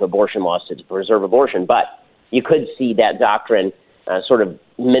a bunch of abortion laws to preserve abortion. But you could see that doctrine sort of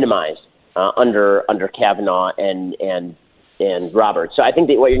minimized under Kavanaugh and Roberts. So I think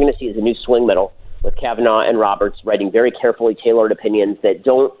that what you're going to see is a new swing middle with Kavanaugh and Roberts writing very carefully tailored opinions that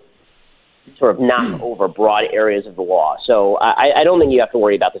don't sort of knock over broad areas of the law. So I don't think you have to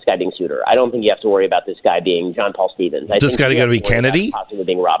worry about this guy being Souter. I don't think you have to worry about this guy being John Paul Stevens. Is this guy going to be Kennedy? Possibly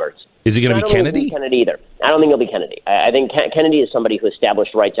being Roberts. Is he going to be Kennedy? Kennedy either. I don't think he'll be Kennedy. I think Kennedy is somebody who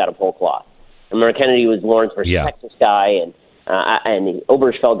established rights out of whole cloth. Remember, Kennedy was Lawrence versus Texas guy and the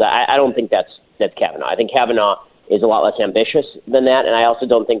Obergefell guy. I don't think that's Kavanaugh. I think Kavanaugh is a lot less ambitious than that, and I also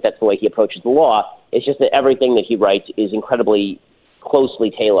don't think that's the way he approaches the law. It's just that everything that he writes is incredibly closely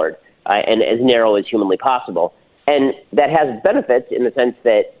tailored and as narrow as humanly possible. And that has benefits in the sense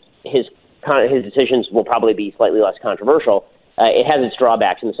that his decisions will probably be slightly less controversial. It has its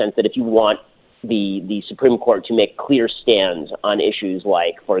drawbacks in the sense that if you want the Supreme Court to make clear stands on issues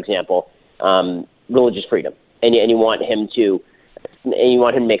like, for example, religious freedom, and you want him to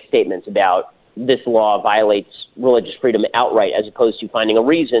make statements about this law violates religious freedom outright, as opposed to finding a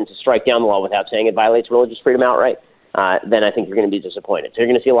reason to strike down the law without saying it violates religious freedom outright, then I think you're going to be disappointed. So you're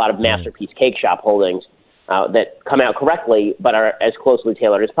going to see a lot of masterpiece cake shop holdings that come out correctly, but are as closely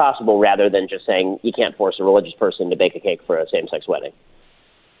tailored as possible, rather than just saying you can't force a religious person to bake a cake for a same-sex wedding.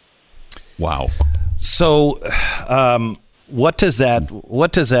 Wow. So, what does that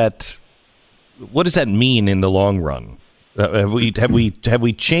mean in the long run? Have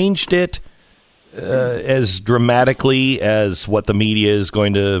we changed it as dramatically as what the media is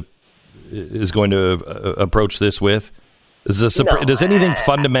going to approach this with? Does anything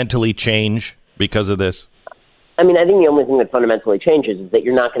fundamentally change because of this? I mean, I think the only thing that fundamentally changes is that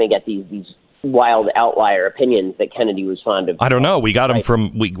you're not going to get these wild outlier opinions that Kennedy was fond of. I don't know. We got them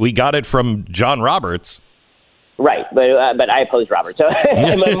from we got it from John Roberts. Right, but I oppose Roberts. So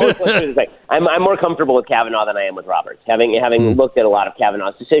I'm more comfortable with Kavanaugh than I am with Roberts. Having looked at a lot of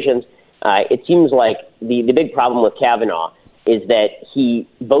Kavanaugh's decisions, it seems like the big problem with Kavanaugh is that he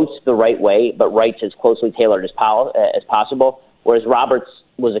votes the right way, but writes as closely tailored as possible, whereas Roberts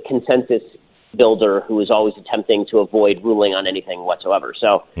was a consensus builder who was always attempting to avoid ruling on anything whatsoever.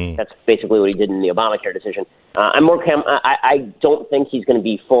 So that's basically what he did in the Obamacare decision. I don't think he's going to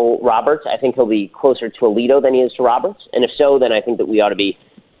be full Roberts. I think he'll be closer to Alito than he is to Roberts. And if so, then I think that we ought to be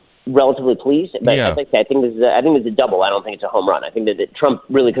relatively pleased. But as I say, I think this is a double. I don't think it's a home run. I think that Trump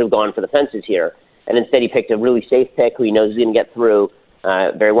really could have gone for the fences here, and instead he picked a really safe pick who he knows is going to get through,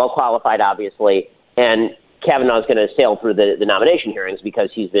 very well qualified, obviously, and Kavanaugh's going to sail through the nomination hearings because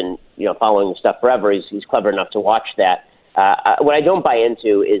he's been following the stuff forever. He's clever enough to watch that. What I don't buy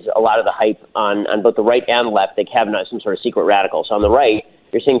into is a lot of the hype on both the right and left that Kavanaugh is some sort of secret radical. So on the right,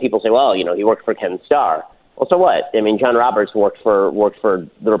 you're seeing people say, well, he worked for Ken Starr. Well, so what? I mean, John Roberts worked for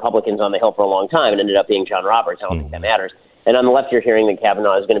the Republicans on the Hill for a long time and ended up being John Roberts. I don't think that matters. And on the left, you're hearing that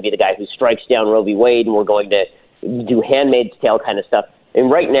Kavanaugh is going to be the guy who strikes down Roe v. Wade, and we're going to do Handmaid's Tale kind of stuff. And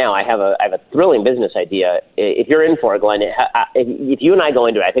right now, I have a thrilling business idea. If you're in for it, Glenn, if you and I go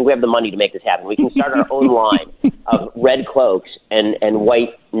into it, I think we have the money to make this happen. We can start our own line of red cloaks and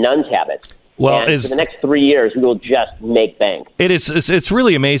white nuns' habits. Well, for the next 3 years, we will just make bank. It's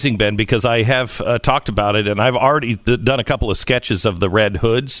really amazing, Ben, because I have talked about it, and I've already done a couple of sketches of the red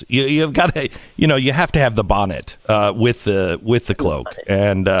hoods. You've got to, you have to have the bonnet with the cloak,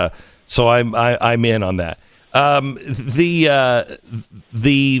 and so I'm in on that. The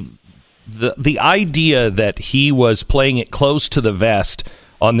idea that he was playing it close to the vest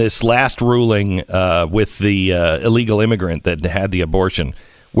on this last ruling with the illegal immigrant that had the abortion,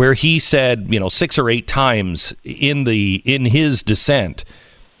 where he said 6 or 8 times in his dissent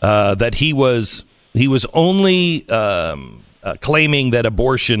that he was only claiming that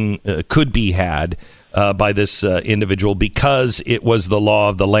abortion could be had by this individual because it was the law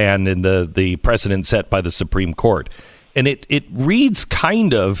of the land and the precedent set by the Supreme Court. And it reads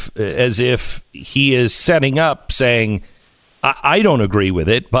kind of as if he is setting up saying, I don't agree with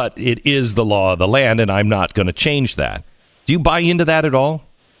it, but it is the law of the land and I'm not going to change that. Do you buy into that at all?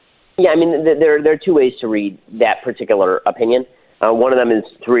 Yeah, I mean, there are 2 ways to read that particular opinion. One of them is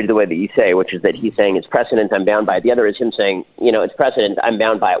to read it the way that you say, which is that he's saying it's precedent, I'm bound by it. The other is him saying, it's precedent, I'm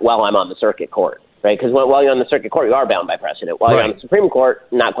bound by it while I'm on the circuit court. Right, because while you're on the circuit court, you are bound by precedent. While you're on the Supreme Court,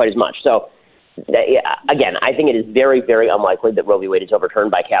 not quite as much. So, again, I think it is very, very unlikely that Roe v. Wade is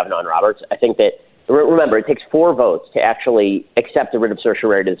overturned by Kavanaugh and Roberts. I think that Remember, it takes 4 votes to actually accept the writ of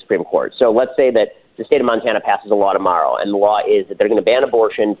certiorari to the Supreme Court. So let's say that the state of Montana passes a law tomorrow, and the law is that they're going to ban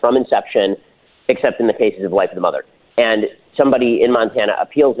abortion from inception, except in the cases of life of the mother. And somebody in Montana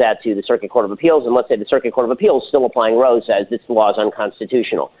appeals that to the Circuit Court of Appeals, and let's say the Circuit Court of Appeals, still applying Roe, says this law is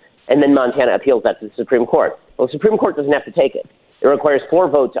unconstitutional. And then Montana appeals that to the Supreme Court. Well, the Supreme Court doesn't have to take it. It requires 4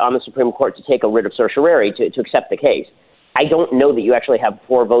 votes on the Supreme Court to take a writ of certiorari to accept the case. I don't know that you actually have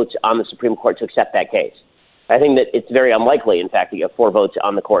 4 votes on the Supreme Court to accept that case. I think that it's very unlikely, in fact, that you have 4 votes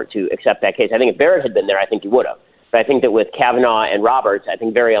on the court to accept that case. I think if Barrett had been there, I think you would have. But I think that with Kavanaugh and Roberts, I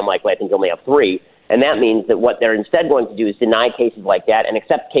think very unlikely. I think you only have 3. And that means that what they're instead going to do is deny cases like that and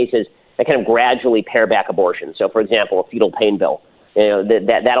accept cases that kind of gradually pare back abortion. So, for example, a fetal pain bill.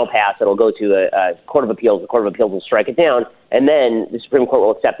 That'll pass. It'll go to a court of appeals. The court of appeals will strike it down, and then the Supreme Court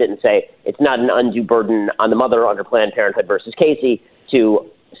will accept it and say it's not an undue burden on the mother under Planned Parenthood versus Casey to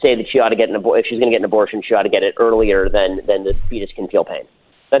say that she ought to get if she's going to get an abortion, she ought to get it earlier than the fetus can feel pain.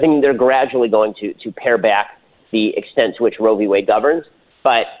 So I think they're gradually going to pare back the extent to which Roe v. Wade governs.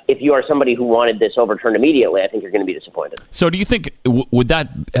 But if you are somebody who wanted this overturned immediately, I think you're going to be disappointed. So do you think, would that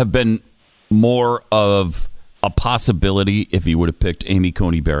have been more of a possibility if he would have picked Amy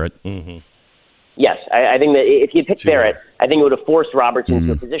Coney Barrett? Mm-hmm. Yes, I think that if he picked Barrett, I think it would have forced Roberts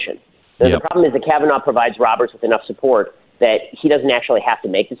into a position. The problem is that Kavanaugh provides Roberts with enough support that he doesn't actually have to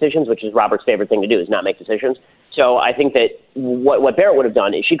make decisions, which is Roberts' favorite thing to do, is not make decisions. So I think that what Barrett would have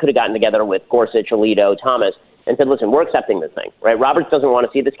done is she could have gotten together with Gorsuch, Alito, Thomas, and said, listen, we're accepting this thing, right? Roberts doesn't want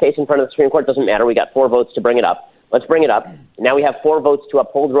to see this case in front of the Supreme Court. Doesn't matter. We got 4 votes to bring it up. Let's bring it up. Now we have 4 votes to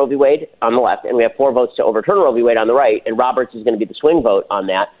uphold Roe v. Wade on the left, and we have 4 votes to overturn Roe v. Wade on the right, and Roberts is going to be the swing vote on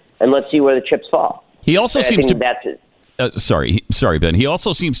that, and let's see where the chips fall. He also seems to... Sorry, Ben. He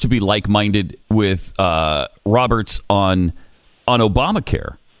also seems to be like-minded with Roberts on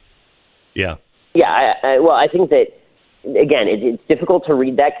Obamacare. Yeah. Yeah, I think that, again, it's difficult to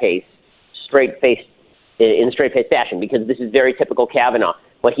read that case in straight-faced fashion because this is very typical Kavanaugh.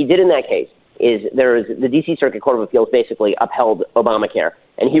 What he did in that case is the D.C. Circuit Court of Appeals basically upheld Obamacare,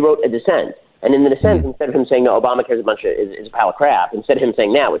 and he wrote a dissent. And in the dissent, instead of him saying, no, Obamacare is a pile of crap, instead of him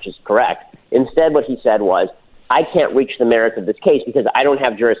saying that, which is correct, instead what he said was, I can't reach the merits of this case because I don't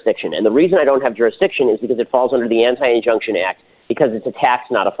have jurisdiction. And the reason I don't have jurisdiction is because it falls under the Anti-Injunction Act because it's a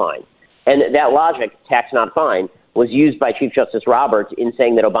tax, not a fine. And that logic, tax, not fine, was used by Chief Justice Roberts in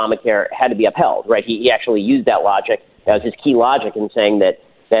saying that Obamacare had to be upheld, right? He actually used that logic. That was his key logic in saying that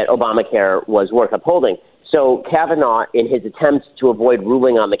Obamacare was worth upholding. So Kavanaugh, in his attempt to avoid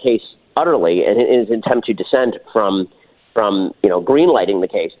ruling on the case utterly, and in his attempt to dissent from greenlighting the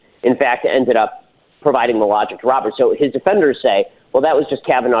case, in fact, ended up providing the logic to Roberts. So his defenders say, well, that was just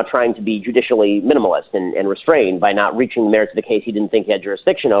Kavanaugh trying to be judicially minimalist and restrained by not reaching the merits of the case he didn't think he had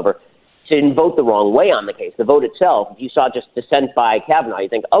jurisdiction over. To vote the wrong way on the case. The vote itself, if you saw just dissent by Kavanaugh, you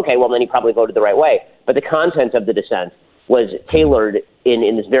think, okay, well, then he probably voted the right way. But the content of the dissent was tailored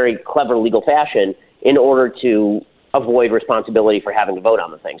in this very clever legal fashion in order to avoid responsibility for having to vote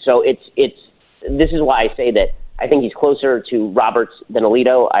on the thing. So this is why I say that I think he's closer to Roberts than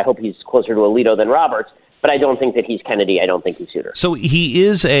Alito. I hope he's closer to Alito than Roberts. But I don't think that he's Kennedy. I don't think he's Souter. So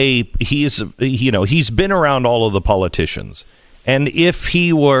he's been around all of the politicians. And if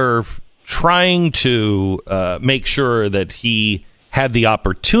he were trying to make sure that he had the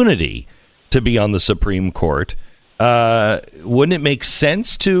opportunity to be on the Supreme Court, wouldn't it make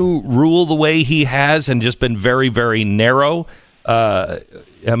sense to rule the way he has and just been very, very narrow? I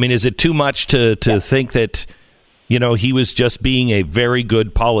mean, is it too much to think that, he was just being a very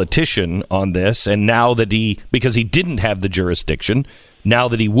good politician on this, and now that because he didn't have the jurisdiction, now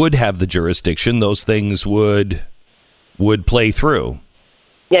that he would have the jurisdiction, those things would play through?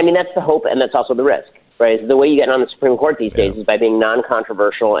 Yeah, I mean, that's the hope, and that's also the risk, right? The way you get on the Supreme Court these days is by being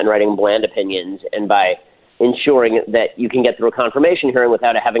non-controversial and writing bland opinions and by ensuring that you can get through a confirmation hearing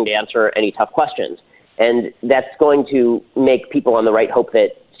without having to answer any tough questions. And that's going to make people on the right hope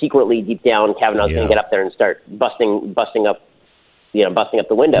that secretly, deep down, Kavanaugh's going to get up there and start busting up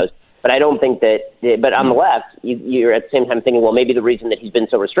the windows. But I don't think that. But on the left, you're at the same time thinking, well, maybe the reason that he's been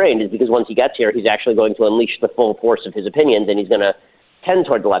so restrained is because once he gets here, he's actually going to unleash the full force of his opinions, and he's going to tend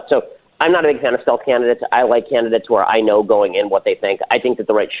toward the left. So I'm not a big fan of stealth candidates. I like candidates where I know going in what they think. I think that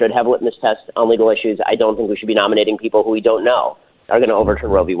the right should have litmus tests on legal issues. I don't think we should be nominating people who we don't know are going to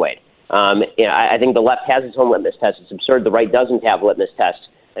overturn Roe v. Wade. I think the left has its own litmus test. It's absurd the right doesn't have litmus tests.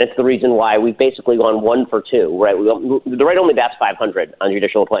 And it's the reason why we've basically gone 1 for 2, right? The right only bats 500 on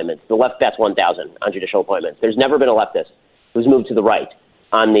judicial appointments. The left bats 1,000 on judicial appointments. There's never been a leftist who's moved to the right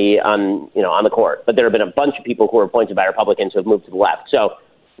on the court. But there have been a bunch of people who were appointed by Republicans who have moved to the left. So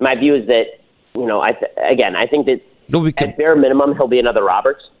my view is that I think that at bare minimum he'll be another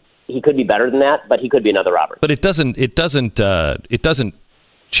Roberts. He could be better than that, but he could be another Roberts. But it doesn't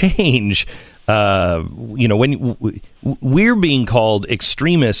change. When we're being called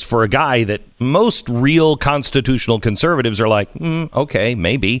extremist for a guy that most real constitutional conservatives are like, okay,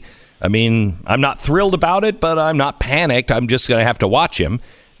 maybe. I mean, I'm not thrilled about it, but I'm not panicked. I'm just going to have to watch him.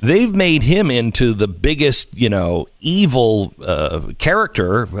 They've made him into the biggest, evil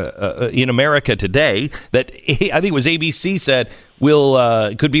character in America today. That I think it was ABC said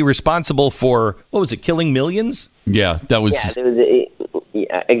could be responsible for, what was it, killing millions? Yeah, that was.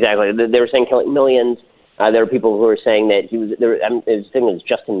 Yeah, exactly. They were saying killing millions. There were people who were saying that he was there. His thing was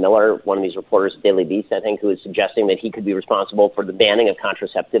Justin Miller, one of these reporters at Daily Beast, I think, who was suggesting that he could be responsible for the banning of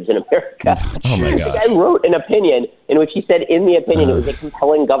contraceptives in America. Oh my God! The guy wrote an opinion in which he said, in the opinion, it was a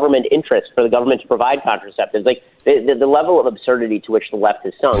compelling government interest for the government to provide contraceptives. Like the level of absurdity to which the left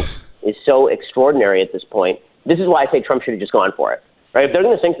has sunk is so extraordinary at this point. This is why I say Trump should have just gone for it. Right? If they're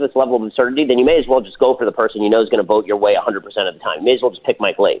going to sink to this level of absurdity, then you may as well just go for the person you know is going to vote your way 100% of the time. You may as well just pick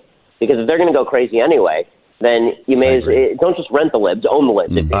Mike Lee. Because if they're going to go crazy anyway, then you don't just rent the libs, own the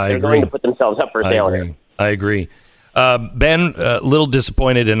libs. They're going to put themselves up for sale here. I agree. Ben, a little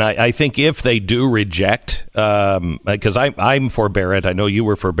disappointed, and I think if they do reject, because I'm for Barrett, I know you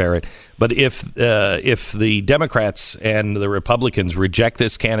were for Barrett, but if the Democrats and the Republicans reject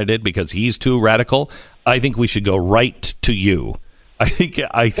this candidate because he's too radical, I think we should go right to you.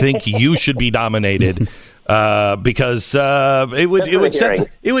 I think you should be nominated. Because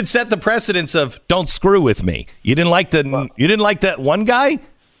it would set the precedence of don't screw with me. You didn't like that one guy?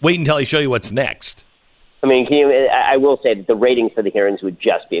 Wait until I show you what's next. I mean, I will say that the ratings for the hearings would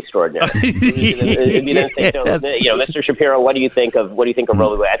just be extraordinary. If you then say, Mr. Shapiro, what do you think of Roe v.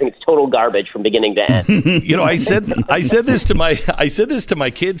 Wade? I think it's total garbage from beginning to end. I said this to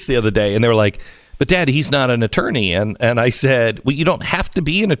my kids the other day, and they were like, "But Dad, he's not an attorney." And I said, "Well, you don't have to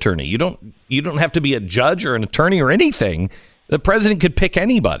be an attorney. You don't have to be a judge or an attorney or anything. The president could pick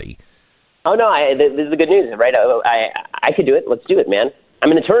anybody." Oh no, this is the good news, right? I could do it. Let's do it, man. I'm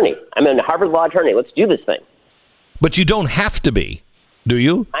an attorney. I'm a Harvard law attorney. Let's do this thing. But you don't have to be, do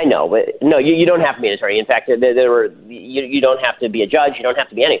you? I know, but no, you don't have to be an attorney. In fact, you don't have to be a judge. You don't have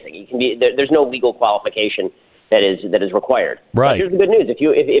to be anything. You can be. There's no legal qualification that is required. Right. But here's the good news: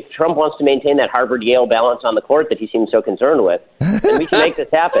 if Trump wants to maintain that Harvard-Yale balance on the court that he seems so concerned with, then we can make this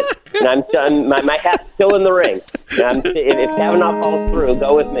happen. And my hat's still in the ring. If Kavanaugh falls through,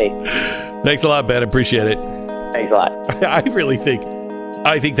 go with me. Thanks a lot, Ben. Appreciate it. Thanks a lot.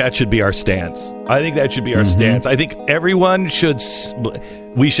 I think that should be our stance. I think that should be our stance. I think everyone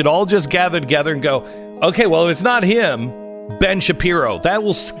we should all just gather together and go, okay, well, if it's not him, Ben Shapiro. That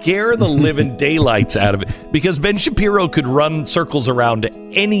will scare the living daylights out of it, because Ben Shapiro could run circles around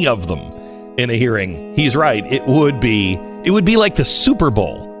any of them in a hearing. He's right. It would be like the Super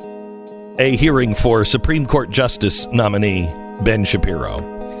Bowl, a hearing for Supreme Court Justice nominee Ben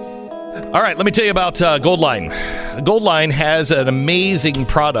Shapiro. All right, let me tell you about Goldline. Goldline has an amazing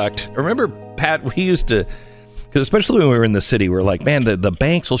product. Remember, Pat, we used to, because especially when we were in the city, we were like, man, the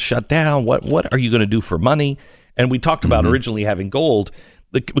banks will shut down. What are you going to do for money? And we talked about originally having gold.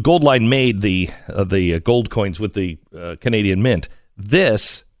 The Goldline made the gold coins with the Canadian Mint.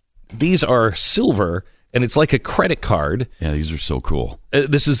 These are silver, and it's like a credit card. Yeah, these are so cool.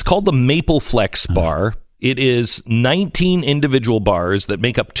 This is called the Maple Flex bar. It is 19 individual bars that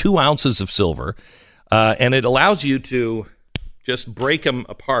make up 2 ounces of silver, and it allows you to just break them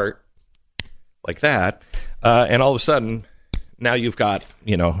apart like that, and all of a sudden, now you've got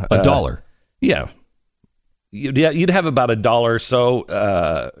 $1. Yeah, you'd have about $1 or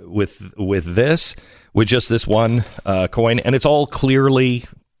so with just this one coin, and it's all clearly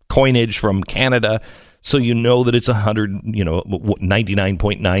coinage from Canada, so you know that it's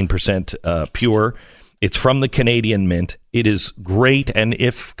 99.9% pure. It's from the Canadian Mint. It is great. And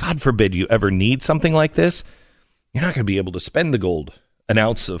if, God forbid, you ever need something like this, you're not going to be able to spend an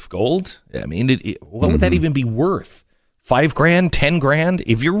ounce of gold. I mean, what would that even be worth? $5,000, $10,000?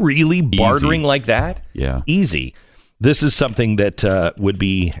 If you're really bartering like that, yeah, easy. This is something that would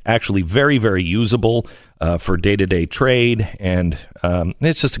be actually very, very usable for day-to-day trade, and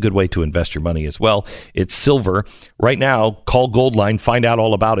it's just a good way to invest your money as well. It's silver. Right now, call Goldline, find out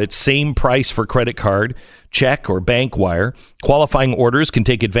all about it. Same price for credit card, check, or bank wire. Qualifying orders can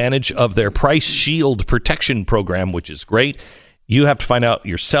take advantage of their Price Shield protection program, which is great. You have to find out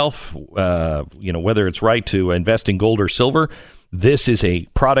yourself, whether it's right to invest in gold or silver. This is a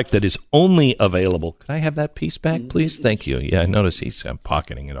product that is only available. Can I have that piece back, please? Thank you. Yeah, I notice I'm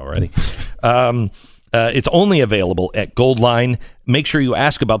pocketing it already. It's only available at Goldline. Make sure you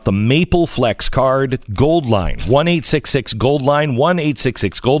ask about the Maple Flex card. Goldline, 1-866-GOLDLINE,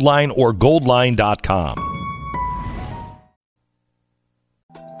 1-866-GOLDLINE, or goldline.com.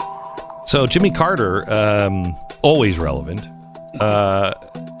 So Jimmy Carter, always relevant,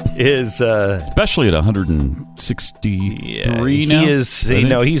 is especially at 163 now. He is.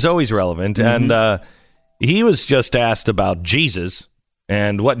 He's always relevant, and he was just asked about Jesus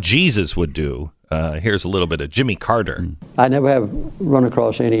and what Jesus would do. Here's a little bit of Jimmy Carter. I never have run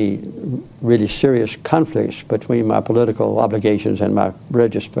across any really serious conflicts between my political obligations and my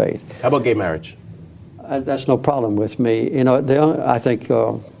religious faith. How about gay marriage? That's no problem with me. I think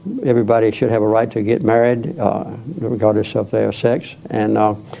everybody should have a right to get married, regardless of their sex. And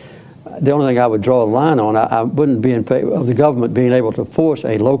the only thing I would draw a line on, I wouldn't be in favor of the government being able to force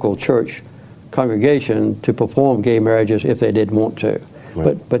a local church congregation to perform gay marriages if they did want to.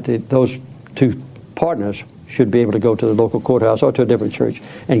 Right. But those two partners should be able to go to the local courthouse or to a different church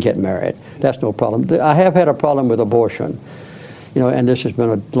and get married. That's no problem. I have had a problem with abortion, and this has been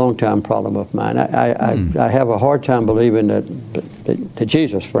a long-time problem of mine. I have a hard time believing that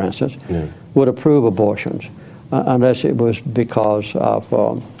Jesus, for instance, would approve abortions unless it was because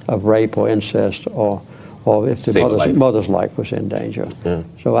of rape or incest or if the mother's life was in danger. Yeah.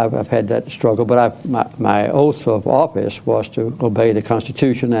 So I've had that struggle, but my oath of office was to obey the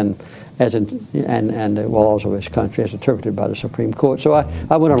Constitution and the laws of this country as interpreted by the Supreme Court. So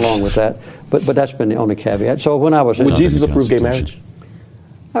I went along with that, but that's been the only caveat. So when I was would Jesus approve gay marriage?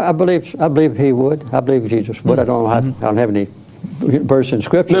 I believe he would. I believe Jesus would. I don't know. I don't have any verse in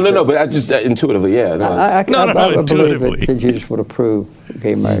Scripture. No. But I just intuitively, yeah. I believe that Jesus would approve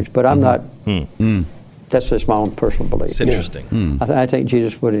gay marriage, but I'm not. That's just my own personal belief. It's interesting. I think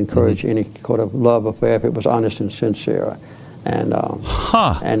Jesus would encourage any kind of love affair if it was honest and sincere, and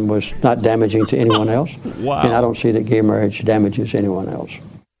was not damaging to anyone else. Wow. And I don't see that gay marriage damages anyone else.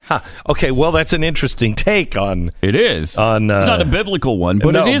 Okay, well, that's an interesting take on. It is. It's not a biblical one,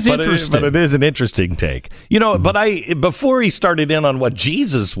 but it is interesting. But it is an interesting take. But before he started in on what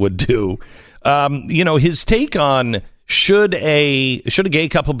Jesus would do, his take on should a gay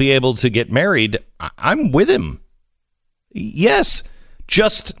couple be able to get married, I'm with him. Yes,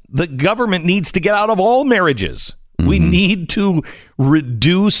 just the government needs to get out of all marriages. We need to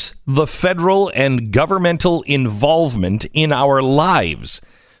reduce the federal and governmental involvement in our lives.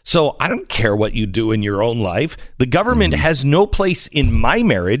 So I don't care what you do in your own life. The government has no place in my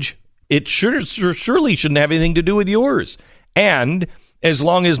marriage. It surely shouldn't have anything to do with yours. And as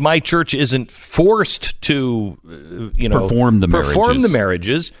long as my church isn't forced to, perform the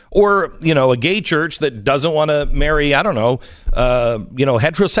marriages, or a gay church that doesn't want to marry,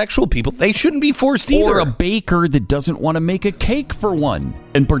 heterosexual people, they shouldn't be forced either. Or a baker that doesn't want to make a cake for one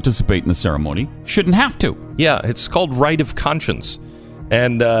and participate in the ceremony shouldn't have to. Yeah, it's called right of conscience.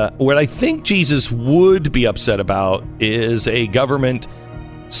 And what I think Jesus would be upset about is a government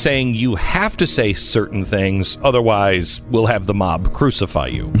saying you have to say certain things, otherwise we'll have the mob crucify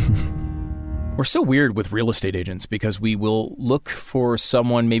you. We're so weird with real estate agents because we will look for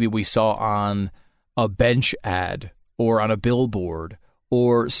someone maybe we saw on a bench ad or on a billboard,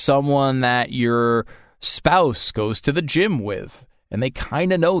 or someone that your spouse goes to the gym with and they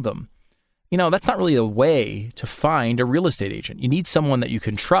kind of know them. That's not really a way to find a real estate agent. You need someone that you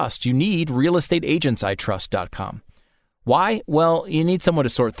can trust. You need realestateagentsitrust.com. Why? Well, you need someone to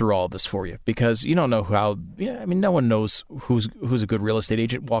sort through all of this for you because you don't know no one knows who's a good real estate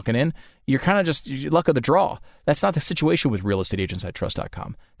agent walking in. You're kind of just luck of the draw. That's not the situation with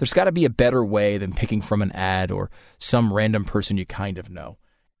realestateagentsitrust.com. There's got to be a better way than picking from an ad or some random person you kind of know.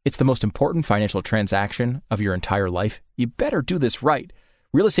 It's the most important financial transaction of your entire life. You better do this right.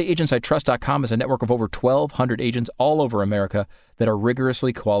 RealestateAgentsITrust.com is a network of over 1,200 agents all over America that are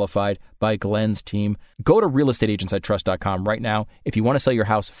rigorously qualified by Glenn's team. Go to RealestateAgentsITrust.com right now if you want to sell your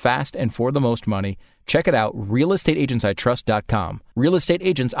house fast and for the most money. Check it out, RealestateAgentsITrust.com.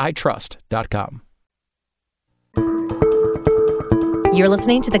 RealestateAgentsITrust.com. You're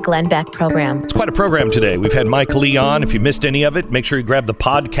listening to the Glenn Beck Program. It's quite a program today. We've had Mike Lee on. If you missed any of it, make sure you grab the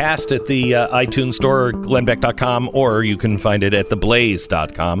podcast at the iTunes store, or glennbeck.com, or you can find it at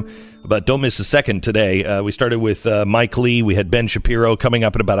theblaze.com. But don't miss a second today. We started with Mike Lee. We had Ben Shapiro. Coming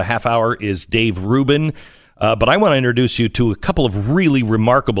up in about a half hour is Dave Rubin. But I want to introduce you to a couple of really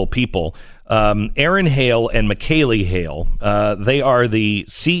remarkable people. Aaron Hale and McKayla Hale. They are the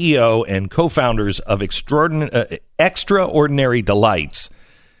CEO and co-founders of Extraordinary Delights.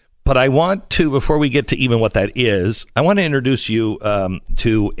 But I want to, before we get to even what that is, I want to introduce you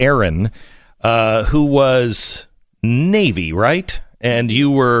to Aaron, who was Navy, right? and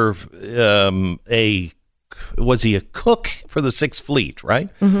you were was he a cook for the 6th Fleet, right?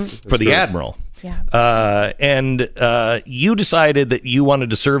 Mm-hmm. For the Admiral. Yeah. And you decided that you wanted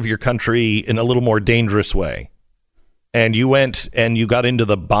to serve your country in a little more dangerous way. And you went and you got into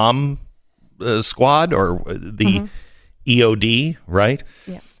the bomb squad, or the EOD, right?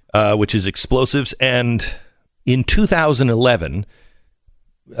 Yeah. Which is explosives. And in 2011,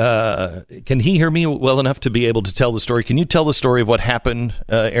 can he hear me well enough to be able to tell the story? Can you tell the story of what happened,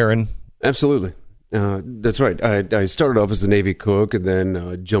 Aaron? Absolutely. That's right. I started off as the Navy cook and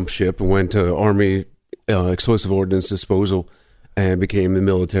then jumped ship and went to Army explosive ordnance disposal and became the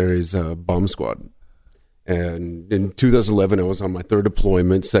military's bomb squad. And in 2011, I was on my 3rd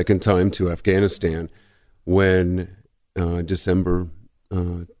deployment, 2nd time to Afghanistan, when December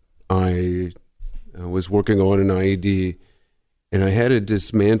I was working on an IED, and I had it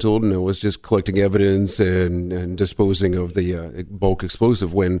dismantled, and I was just collecting evidence and disposing of the bulk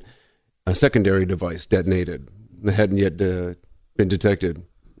explosive when a secondary device detonated that hadn't yet been detected.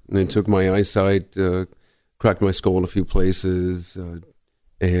 And it took my eyesight, cracked my skull in a few places,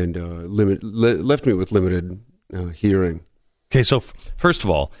 and left me with limited hearing. Okay, so first of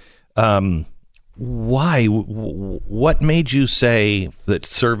all, why? What made you say that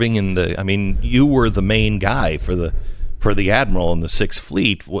serving in the? I mean, you were the main guy for the Admiral in the 6th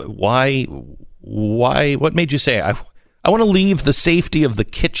Fleet. Why? What made you say I want to leave the safety of the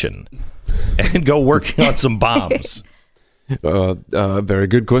kitchen and go working on some bombs? Very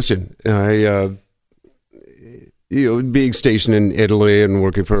good question. Being stationed in Italy and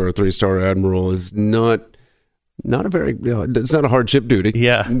working for a 3-star admiral is not a very it's not a hardship duty.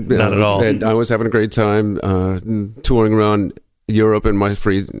 Yeah, not at all. And I was having a great time touring around Europe in my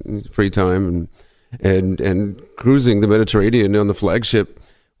free time and cruising the Mediterranean on the flagship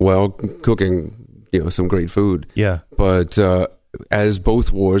while cooking some great food. Yeah, but as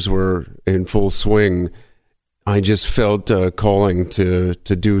both wars were in full swing, I just felt calling to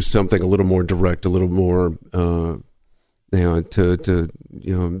do something a little more direct, a little more, to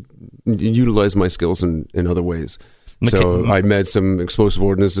utilize my skills in other ways. So I met some explosive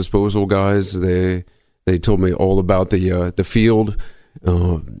ordnance disposal guys. They told me all about the field,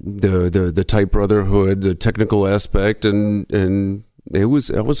 the type brotherhood, the technical aspect, and I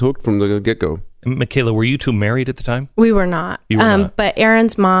was hooked from the get-go. McKayla, were you two married at the time? We were not. You were not. But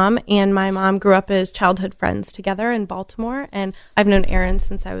Aaron's mom and my mom grew up as childhood friends together in Baltimore, and I've known Aaron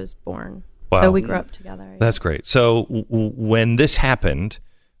since I was born. Wow. So we grew up together. That's great. So when this happened,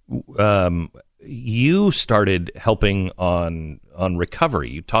 you started helping on recovery.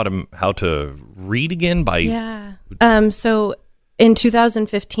 You taught him how to read again by... Yeah. So in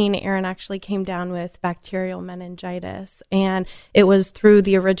 2015, Aaron actually came down with bacterial meningitis, and it was through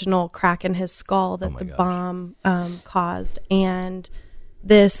the original crack in his skull that the bomb caused. And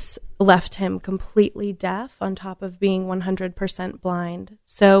this left him completely deaf on top of being 100% blind.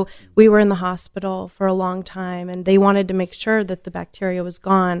 So we were in the hospital for a long time, and they wanted to make sure that the bacteria was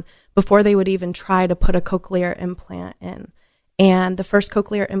gone before they would even try to put a cochlear implant in. And the first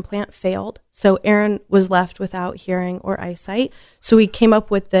cochlear implant failed. So Aaron was left without hearing or eyesight. So we came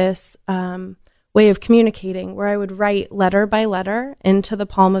up with this way of communicating where I would write letter by letter into the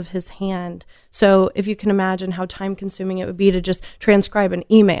palm of his hand. So if you can imagine how time consuming it would be to just transcribe an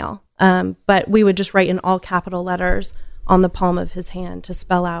email. But we would just write in all capital letters on the palm of his hand to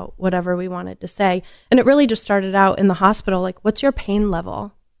spell out whatever we wanted to say. And it really just started out in the hospital, like, what's your pain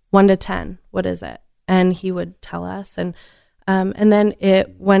level? 1 to 10, what is it? And he would tell us. And then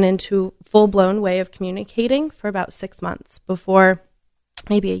it went into full-blown way of communicating for about 6 months before,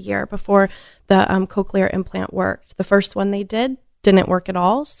 maybe a year before the cochlear implant worked. The first one they didn't work at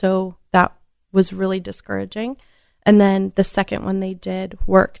all, so that was really discouraging. And then the second one they did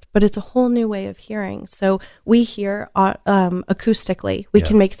worked, but it's a whole new way of hearing. So we hear acoustically. We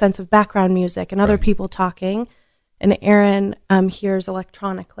can make sense of background music and other people talking, and Aaron hears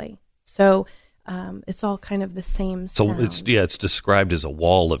electronically. So it's all kind of the same sound. So it's described as a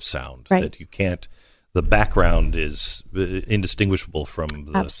wall of sound that you can't. The background is indistinguishable from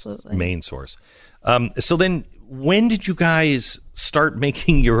the main source. So then, when did you guys start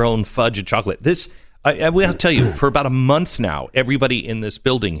making your own fudge and chocolate? This, I will tell you, for about a month now, everybody in this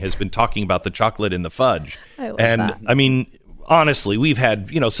building has been talking about the chocolate and the fudge. I mean, honestly, we've had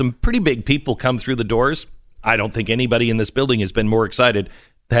some pretty big people come through the doors. I don't think anybody in this building has been more excited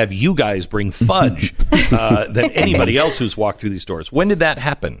to have you guys bring fudge than anybody else who's walked through these doors. When did that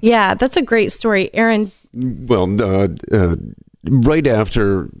happen? Yeah, that's a great story, Aaron. Well, right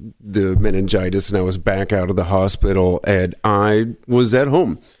after the meningitis, and I was back out of the hospital, and I was at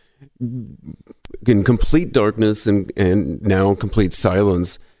home. in complete darkness and now complete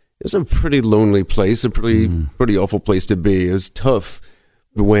silence. It's a pretty lonely place, a pretty awful place to be. It was tough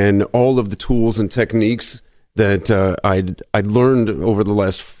when all of the tools and techniques that I'd learned over the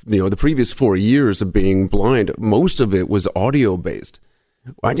last, the previous 4 years of being blind, most of it was audio based.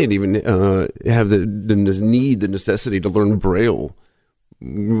 I didn't even have the necessity to learn Braille,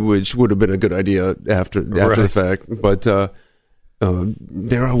 which would have been a good idea after the fact. But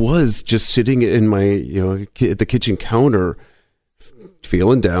there I was, just sitting in my at the kitchen counter,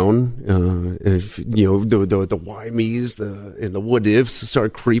 feeling down. The why me's and the what ifs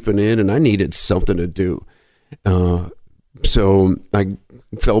start creeping in, and I needed something to do. So I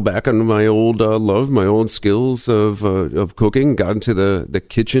fell back on my old love, my old skills of cooking. Got into the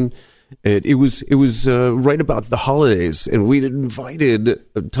kitchen. It was right about the holidays, and we'd invited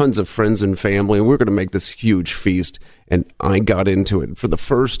tons of friends and family, and we were going to make this huge feast. And I got into it for the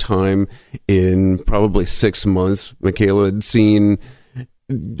first time in probably 6 months. McKayla had seen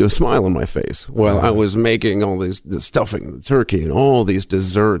a smile on my face while I was making all the stuffing, the turkey, and all these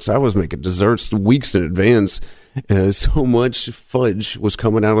desserts. I was making desserts weeks in advance. So much fudge was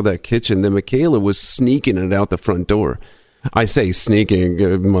coming out of that kitchen that McKayla was sneaking it out the front door. I say sneaking.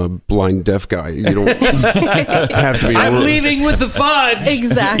 I'm a blind deaf guy. You don't have to be. I'm leaving with the fudge.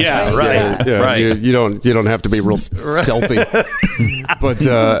 Exactly. Yeah, right. Yeah, right. You don't have to be real stealthy.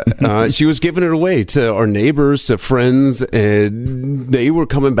 But she was giving it away to our neighbors, to friends, and they were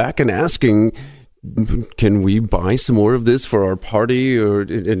coming back and asking, "Can we buy some more of this for our party?"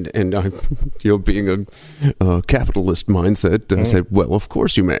 And I, being a capitalist mindset, I said, "Well, of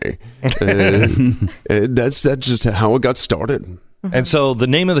course you may." That's just how it got started. And so the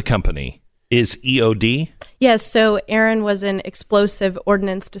name of the company is EOD? Yes, so Aaron was in explosive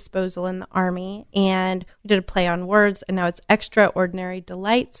ordnance disposal in the Army, and we did a play on words, and now it's Extraordinary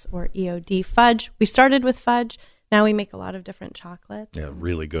Delights, or EOD Fudge. We started with fudge. Now we make a lot of different chocolates. Yeah,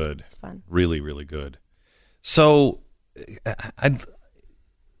 really good. It's fun. Really, really good. So,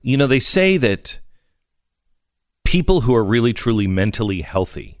 they say that people who are really, truly mentally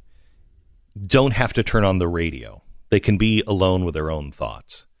healthy don't have to turn on the radio. They can be alone with their own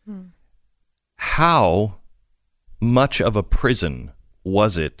thoughts. How much of a prison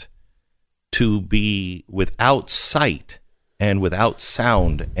was it to be without sight and without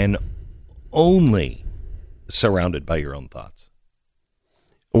sound and only surrounded by your own thoughts?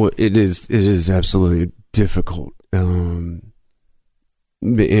 Well, it is absolutely difficult. And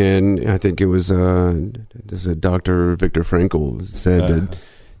I think it was Dr. Viktor Frankl said that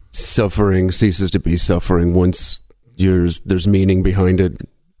suffering ceases to be suffering once there's meaning behind it.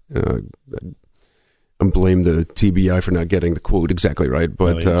 I blame the TBI for not getting the quote exactly right,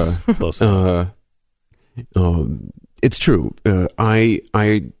 but it's true.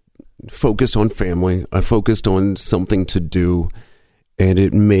 I focused on family. I focused on something to do, and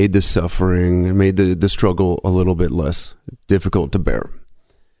it made the suffering, it made the struggle a little bit less difficult to bear.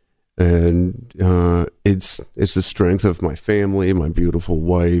 And it's the strength of my family, my beautiful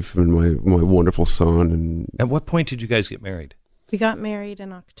wife, and my wonderful son. And at what point did you guys get married? We got married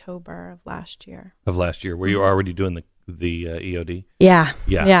in October of last year. Were you already doing the EOD? Yeah.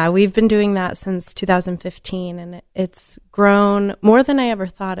 We've been doing that since 2015, and it's grown more than I ever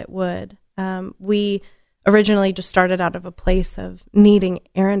thought it would. We originally just started out of a place of needing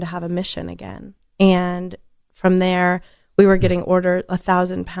Aaron to have a mission again, and from there we were getting ordered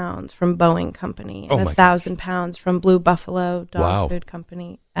 1,000 pounds from Boeing Company and 1,000 pounds from Blue Buffalo Dog Food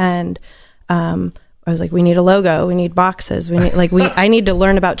Company, and I was like, we need a logo, we need boxes, I need to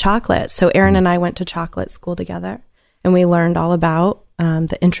learn about chocolate. So Aaron and I went to chocolate school together, and we learned all about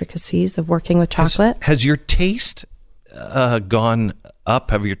the intricacies of working with chocolate. Has your taste gone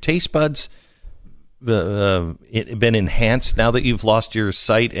up? Have your taste buds been enhanced now that you've lost your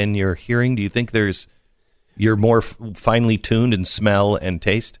sight and your hearing? Do you think you're more finely tuned in smell and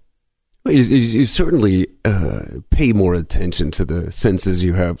taste? Well, you certainly pay more attention to the senses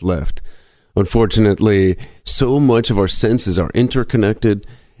you have left. Unfortunately, so much of our senses are interconnected.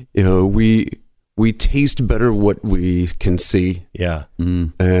 We taste better what we can see. Yeah.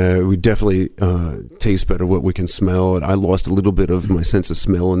 We definitely taste better what we can smell. And I lost a little bit of my sense of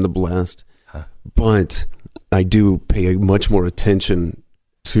smell in the blast. But I do pay much more attention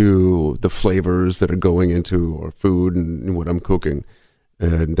to the flavors that are going into our food and what I'm cooking.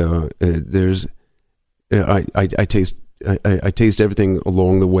 And I taste everything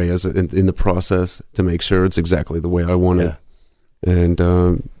along the way in the process to make sure it's exactly the way I want it. And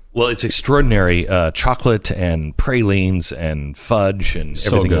well, it's extraordinary. Chocolate and pralines and fudge and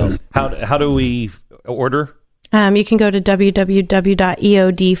everything else. How do we order? You can go to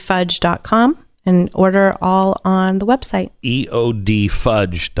www.eodfudge.com and order all on the website.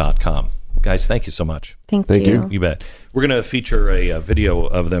 EODfudge.com. Guys, thank you so much. Thank you. You bet. We're going to feature a video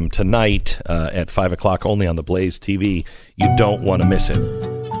of them tonight at 5 o'clock only on the Blaze TV. You don't want to miss it.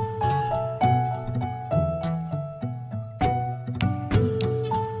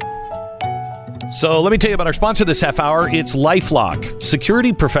 So let me tell you about our sponsor this half hour. It's LifeLock.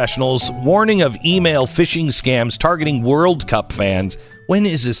 Security professionals warning of email phishing scams targeting World Cup fans. When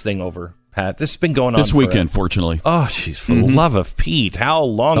is this thing over, Pat? This has been going on this weekend, fortunately. Oh, jeez, for the love of Pete. How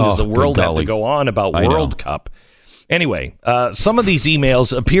long does the world have to go on about World Cup? Anyway, some of these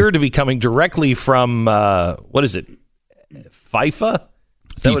emails appear to be coming directly from, what is it, FIFA?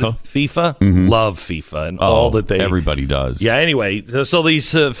 FIFA? Mm-hmm. Love FIFA and all that they... Everybody does. Yeah, anyway, so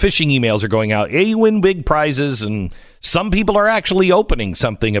these phishing emails are going out. You win big prizes, and some people are actually opening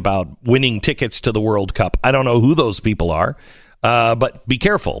something about winning tickets to the World Cup. I don't know who those people are, but be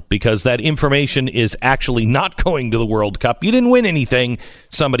careful, because that information is actually not going to the World Cup. You didn't win anything.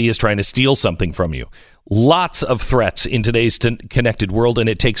 Somebody is trying to steal something from you. Lots of threats in today's connected world, and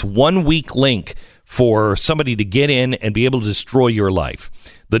it takes one weak link for somebody to get in and be able to destroy your life.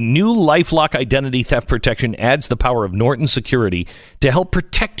 The new LifeLock Identity Theft Protection adds the power of Norton Security to help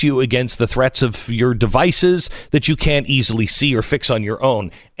protect you against the threats of your devices that you can't easily see or fix on your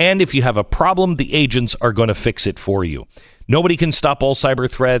own. And if you have a problem, the agents are going to fix it for you. Nobody can stop all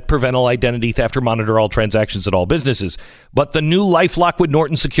cyber threat, prevent all identity theft, or monitor all transactions at all businesses. But the new LifeLock with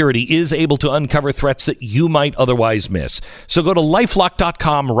Norton Security is able to uncover threats that you might otherwise miss. So go to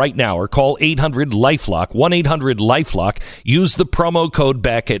LifeLock.com right now or call 800-LifeLock, 1-800-LifeLock. Use the promo code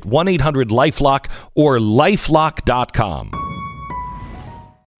back at 1-800-LifeLock or LifeLock.com.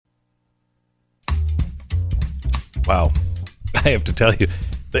 Wow. I have to tell you,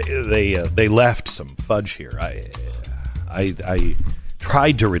 they left some fudge here. I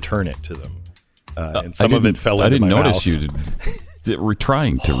tried to return it to them, and some of it fell into my mouth. I didn't notice you were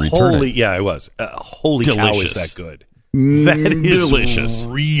trying to return it. Yeah, I was. Holy delicious. cow, is that good? That is delicious.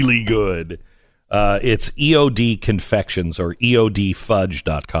 Really good. It's EOD Confections or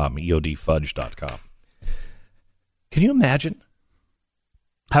EODfudge.com. EODfudge.com. Can you imagine?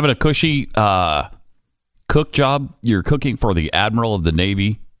 Having a cushy cook job, you're cooking for the Admiral of the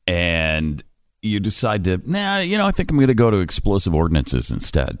Navy, and you decide to, I think I'm going to go to explosive ordinances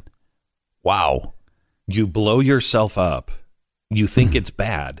instead. Wow. You blow yourself up. You think it's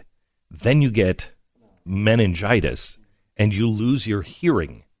bad. Then you get meningitis and you lose your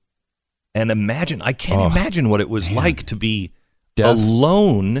hearing. And I can't imagine what it was like to be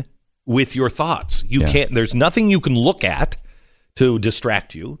alone with your thoughts. There's nothing you can look at to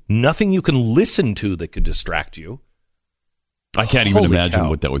distract you. Nothing you can listen to that could distract you. I can't even imagine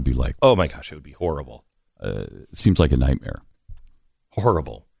what that would be like. Oh, my gosh, it would be horrible. It seems like a nightmare.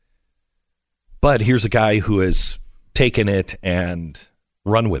 Horrible. But here's a guy who has taken it and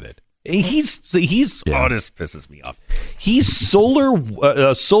run with it. This pisses me off. He's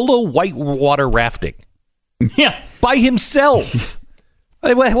solo whitewater rafting. Yeah. By himself.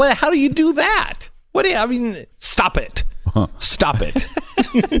 How do you do that? Stop it. Stop it.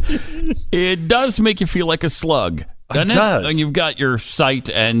 It does make you feel like a slug. Doesn't it? Does. And you've got your sight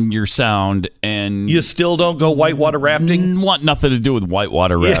and your sound, and you still don't go whitewater rafting? Want nothing to do with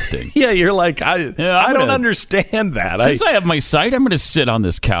whitewater rafting. Yeah, you're like, I don't understand that. Since I have my sight, I'm going to sit on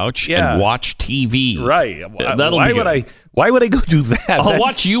this couch and watch TV. Right. Why would I go do that? I'll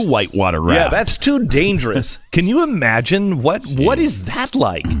watch you whitewater raft. Yeah, that's too dangerous. Can you imagine what is that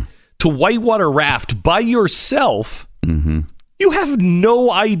like? To whitewater raft by yourself? Mm-hmm. You have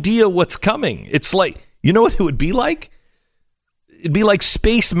no idea what's coming. It's like, you know what it would be like? It'd be like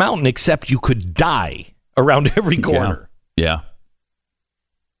Space Mountain, except you could die around every corner. Yeah.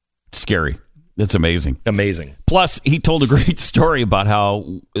 Scary. It's amazing. Amazing. Plus, he told a great story about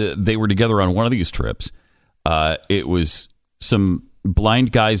how they were together on one of these trips. It was some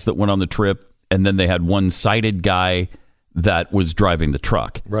blind guys that went on the trip, and then they had one sighted guy that was driving the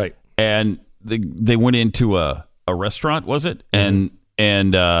truck. Right. And they went into a restaurant, was it? Mm-hmm.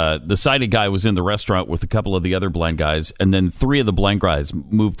 And the sighted guy was in the restaurant with a couple of the other blind guys, and then three of the blind guys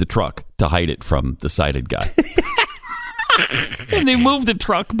moved the truck to hide it from the sighted guy. And they moved the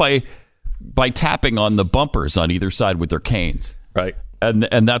truck by tapping on the bumpers on either side with their canes. Right.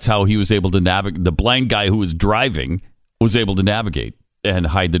 And that's how he was able to navigate. The blind guy who was driving was able to navigate and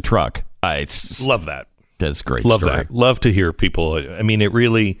hide the truck. Love that. That's a great. Love story. that. Love to hear people. I mean,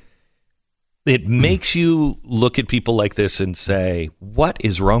 it makes you look at people like this and say, what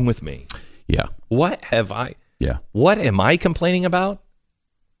is wrong with me? Yeah. What have I? Yeah. What am I complaining about?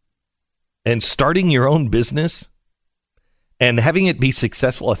 And starting your own business and having it be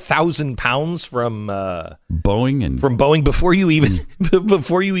successful, 1,000 pounds from Boeing before you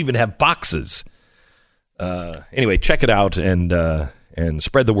even have boxes. Anyway, check it out and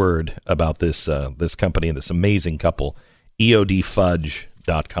spread the word about this company and this amazing couple.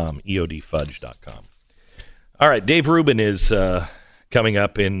 EODfudge.com. EODfudge.com. All right, Dave Rubin is coming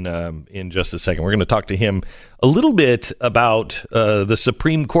up in just a second. We're going to talk to him a little bit about the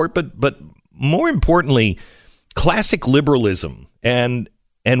Supreme Court, but more importantly, classic liberalism and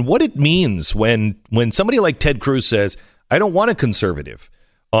what it means when somebody like Ted Cruz says, I don't want a conservative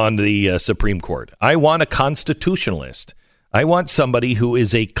on the Supreme Court. I want a constitutionalist. I want somebody who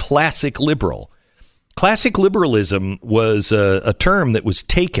is a classic liberal. Classic liberalism was a term that was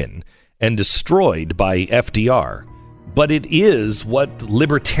taken and destroyed by FDR, but it is what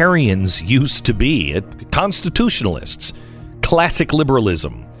libertarians used to be, constitutionalists, classic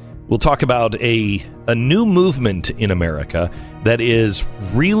liberalism. We'll talk about a new movement in America that is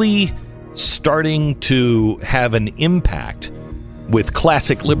really starting to have an impact with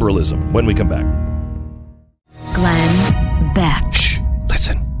classic liberalism when we come back. Glenn Beck. Shh,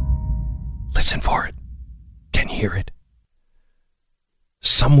 listen. Listen for it. Can you hear it?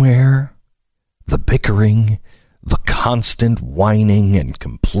 Somewhere, the bickering, the constant whining and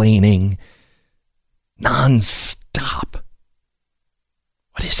complaining, nonstop.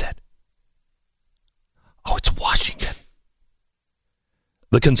 What is it? Oh, it's Washington.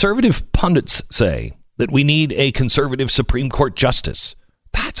 The conservative pundits say that we need a conservative Supreme Court justice.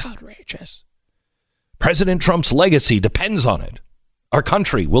 That's outrageous. President Trump's legacy depends on it. Our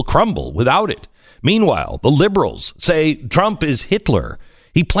country will crumble without it. Meanwhile, the liberals say Trump is Hitler.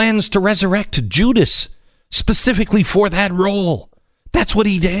 He plans to resurrect Judas specifically for that role. That's what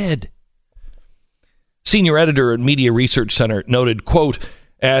he did. Senior editor at Media Research Center noted, quote,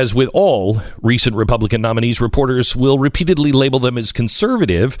 as with all recent Republican nominees, reporters will repeatedly label them as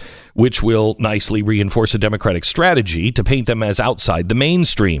conservative, which will nicely reinforce a Democratic strategy to paint them as outside the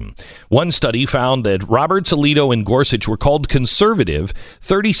mainstream. One study found that Roberts, Alito, and Gorsuch were called conservative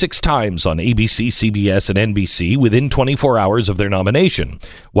 36 times on ABC, CBS, and NBC within 24 hours of their nomination,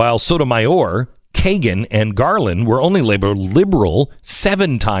 while Sotomayor, Kagan, and Garland were only labeled liberal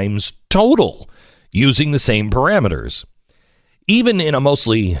 7 times total, using the same parameters. Even in a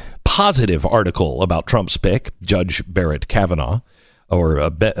mostly positive article about Trump's pick, Judge Brett Kavanaugh,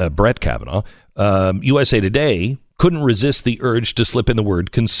 USA Today couldn't resist the urge to slip in the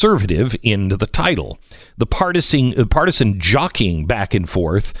word conservative into the title. The partisan jockeying back and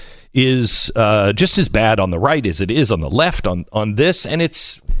forth is just as bad on the right as it is on the left on this, and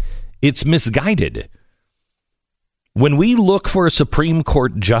it's misguided. When we look for a Supreme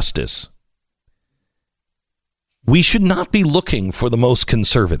Court justice, we should not be looking for the most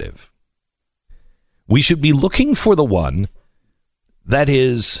conservative. We should be looking for the one that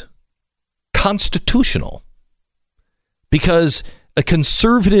is constitutional, because a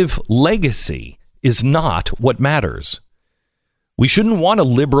conservative legacy is not what matters. We shouldn't want a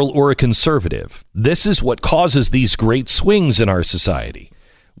liberal or a conservative. This is what causes these great swings in our society.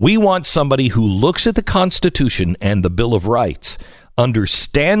 We want somebody who looks at the Constitution and the Bill of Rights,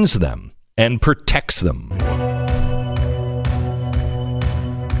 understands them, and protects them.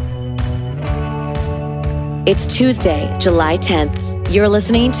 It's Tuesday, July 10th. You're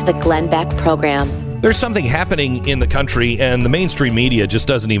listening to the Glenn Beck Program. There's something happening in the country, and the mainstream media just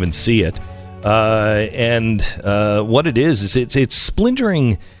doesn't even see it. What it is it's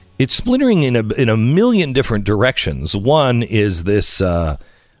splintering. It's splintering in a million different directions. One is this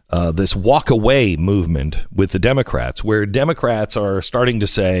walk away movement with the Democrats, where Democrats are starting to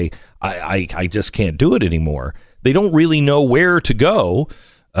say, I just can't do it anymore. They don't really know where to go.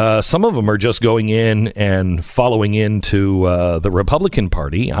 Some of them are just going in and following into the Republican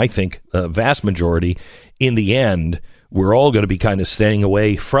Party. I think a vast majority, in the end, we're all going to be kind of staying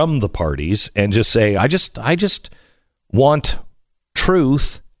away from the parties and just say, I just want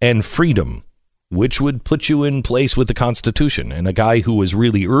truth and freedom, which would put you in place with the Constitution. And a guy who was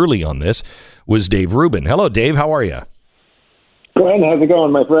really early on this was Dave Rubin. Hello, Dave. How are you? Glenn, how's it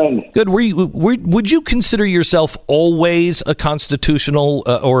going, my friend? Good. Would you consider yourself always a constitutional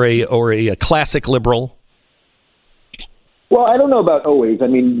or a classic liberal? Well, I don't know about always. I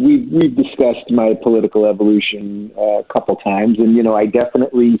mean, we've discussed my political evolution a couple times, and I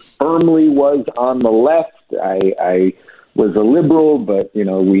definitely firmly was on the left. I was a liberal, but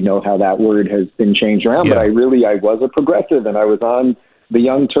we know how that word has been changed around. Yeah. But I was a progressive, and I was on the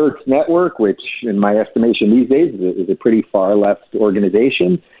Young Turks Network, which, in my estimation these days, is a pretty far left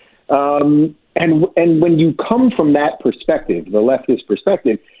organization. And when you come from that perspective, the leftist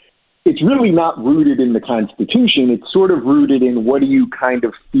perspective, it's really not rooted in the Constitution. It's sort of rooted in what do you kind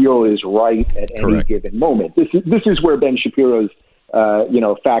of feel is right at any given moment. This is where Ben Shapiro's,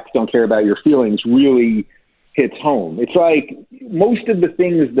 facts don't care about your feelings really hits home. It's like most of the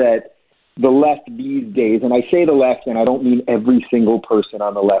things that the left these days, and I say the left, and I don't mean every single person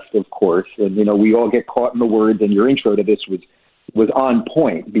on the left, of course, and, we all get caught in the words, and your intro to this was on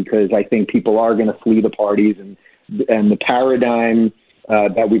point, because I think people are going to flee the parties, and the paradigm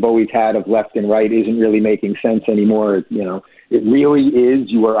that we've always had of left and right isn't really making sense anymore. It really is,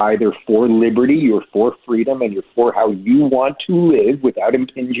 you are either for liberty, you're for freedom, and you're for how you want to live without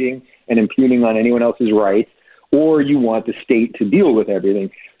impinging and impugning on anyone else's rights, or you want the state to deal with everything.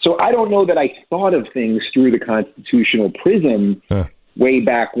 So I don't know that I thought of things through the constitutional prism way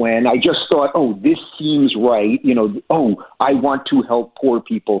back when. I just thought, this seems right. I want to help poor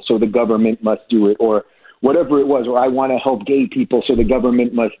people, so the government must do it, or whatever it was, or I want to help gay people, so the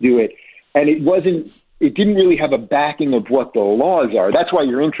government must do it. And it didn't really have a backing of what the laws are. That's why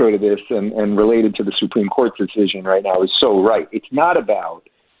your intro to this and related to the Supreme Court's decision right now is so right. It's not about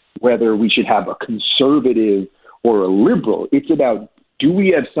whether we should have a conservative or a liberal. It's about, do we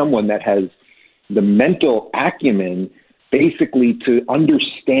have someone that has the mental acumen basically to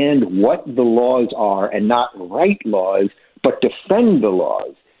understand what the laws are and not write laws, but defend the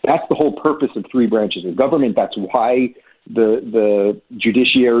laws? That's the whole purpose of three branches of government. That's why the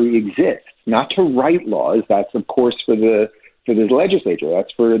judiciary exists, not to write laws. That's, of course, for the legislature.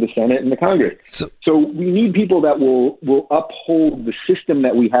 That's for the Senate and the Congress. So we need people that will uphold the system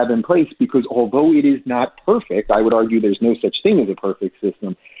that we have in place, because although it is not perfect, I would argue there's no such thing as a perfect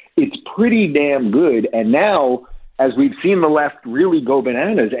system, it's pretty damn good. And now, as we've seen the left really go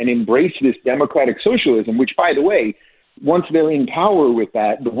bananas and embrace this democratic socialism, which, by the way, once they're in power with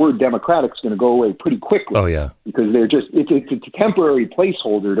that, the word democratic is going to go away pretty quickly. Oh, yeah. Because it's a temporary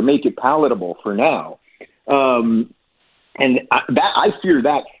placeholder to make it palatable for now. And I fear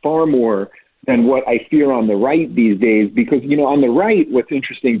that far more than what I fear on the right these days, because, on the right, what's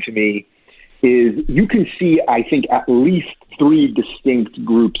interesting to me is you can see, I think, at least three distinct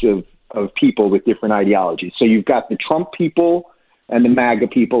groups of people with different ideologies. So you've got the Trump people and the MAGA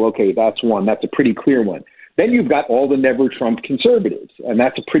people. Okay, that's one. That's a pretty clear one. Then you've got all the never Trump conservatives, and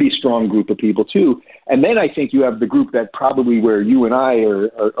that's a pretty strong group of people too. And then I think you have the group that probably where you and I are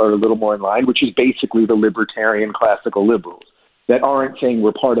a little more in line, which is basically the libertarian classical liberals that aren't saying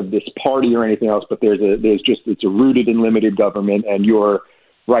we're part of this party or anything else, but it's a rooted in limited government and your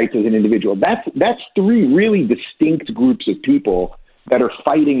rights as an individual. That's three really distinct groups of people that are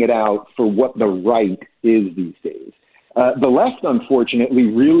fighting it out for what the right is these days. The left, unfortunately,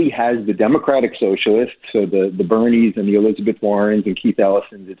 really has the democratic socialists, so the Bernies and the Elizabeth Warrens and Keith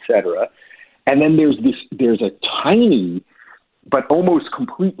Ellisons, et cetera. And then there's a tiny but almost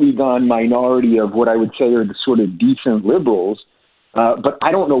completely gone minority of what I would say are the sort of decent liberals. But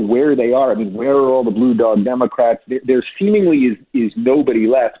I don't know where they are. I mean, where are all the blue dog Democrats? There seemingly is nobody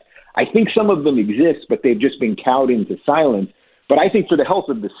left. I think some of them exist, but they've just been cowed into silence. But I think for the health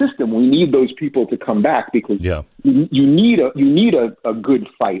of the system, we need those people to come back, because you need a good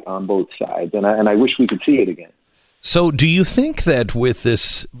fight on both sides, and I wish we could see it again. So, do you think that with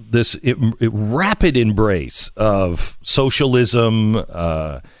this rapid embrace of socialism,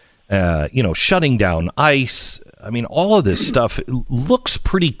 shutting down ICE, I mean, all of this stuff looks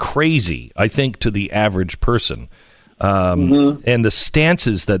pretty crazy, I think, to the average person, and the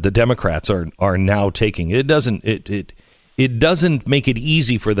stances that the Democrats are now taking, it doesn't make it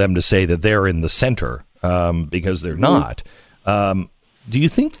easy for them to say that they're in the center, because they're not. Do you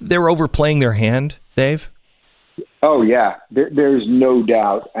think they're overplaying their hand, Dave? Oh, yeah. There's no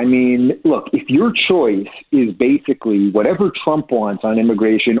doubt. I mean, look, if your choice is basically whatever Trump wants on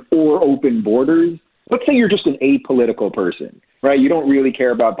immigration or open borders, let's say you're just an apolitical person, right? You don't really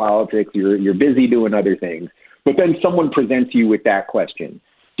care about politics. You're busy doing other things. But then someone presents you with that question.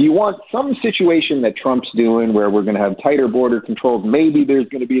 Do you want some situation that Trump's doing where we're going to have tighter border controls? Maybe there's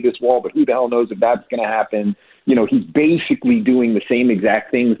going to be this wall, but who the hell knows if that's going to happen? He's basically doing the same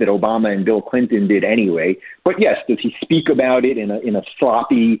exact things that Obama and Bill Clinton did anyway. But yes, does he speak about it in a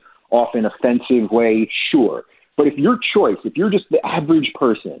sloppy, often offensive way? Sure. But if your choice, if you're just the average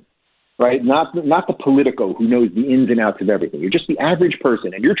person, right, not the politico who knows the ins and outs of everything, you're just the average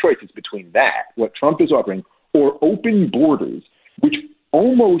person, and your choice is between that, what Trump is offering, or open borders, which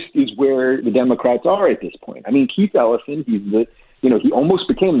almost is where the Democrats are at this point. I mean, Keith Ellison, he almost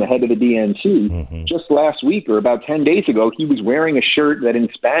became the head of the DNC. Mm-hmm. Just last week or about 10 days ago, he was wearing a shirt that in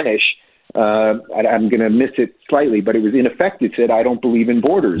Spanish, I'm going to miss it slightly, but it was in effect, it said, "I don't believe in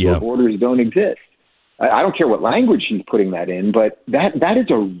borders," or "Borders don't exist." I don't care what language he's putting that in, but that is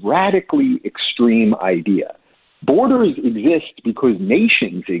a radically extreme idea. Borders exist because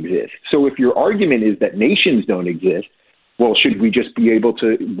nations exist. So if your argument is that nations don't exist, well, should we just be able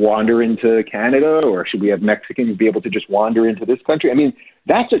to wander into Canada, or should we have Mexicans be able to just wander into this country? I mean,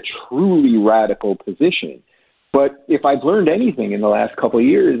 that's a truly radical position. But if I've learned anything in the last couple of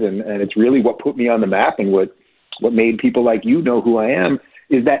years, and it's really what put me on the map and what made people like you know who I am,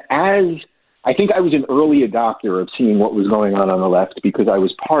 is that I think I was an early adopter of seeing what was going on the left because I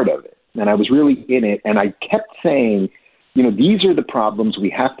was part of it, and I was really in it, and I kept saying, these are the problems. We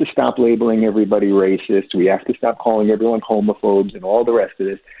have to stop labeling everybody racist. We have to stop calling everyone homophobes and all the rest of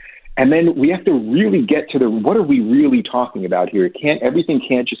this. And then we have to really get to what are we really talking about here? Everything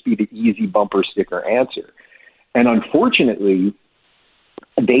can't just be the easy bumper sticker answer. And unfortunately,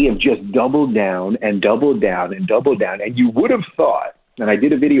 they have just doubled down and doubled down and doubled down. And you would have thought, and I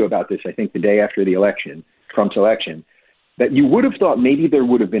did a video about this, I think the day after the election, Trump's election, that you would have thought maybe there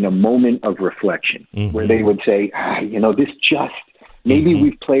would have been a moment of reflection where they would say, maybe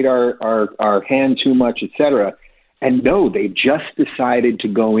we've played our hand too much, et cetera. And no, they just decided to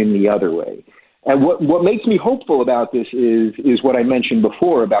go in the other way. And what makes me hopeful about this is what I mentioned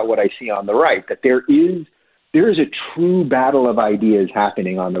before about what I see on the right, that there is a true battle of ideas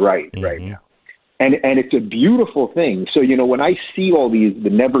happening on the right now. And it's a beautiful thing. So, when I see all the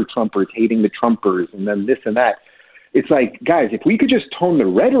never Trumpers hating the Trumpers and then this and that, it's like, guys, if we could just tone the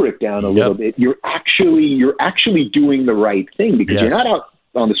rhetoric down a little bit, you're actually doing the right thing, because you're not out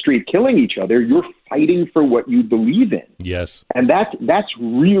on the street killing each other. You're fighting for what you believe in. Yes. And that's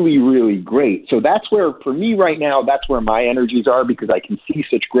really, really great. So that's where, for me right now, that's where my energies are, because I can see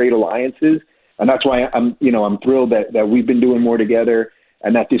such great alliances. And that's why I'm thrilled that we've been doing more together,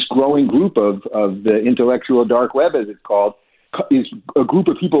 and that this growing group of the intellectual dark web, as it's called, is a group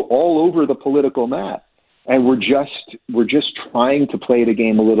of people all over the political map. And we're just trying to play the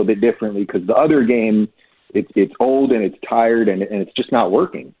game a little bit differently, because the other game, it's old and it's tired and it's just not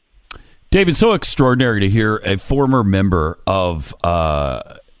working. Dave, it's so extraordinary to hear a former member of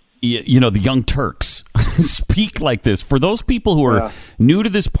the Young Turks speak like this. For those people who are new to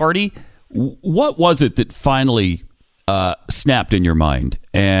this party, what was it that finally snapped in your mind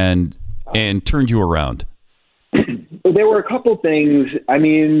and turned you around? There were a couple things. I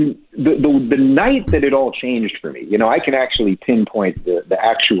mean, the night that it all changed for me, I can actually pinpoint the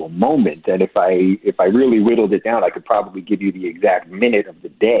actual moment. And if I really whittled it down, I could probably give you the exact minute of the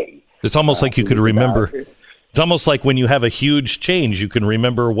day. It's almost like you could remember. It's almost like when you have a huge change, you can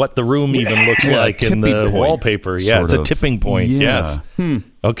remember what the room even looks like in the wallpaper. Yeah, it's a tipping point. Yeah. Yes.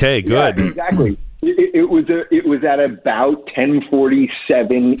 Okay, good. Yeah, exactly. It was at about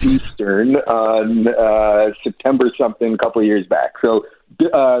 10:47 Eastern on September something a couple of years back. So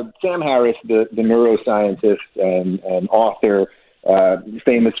Sam Harris, the neuroscientist and author,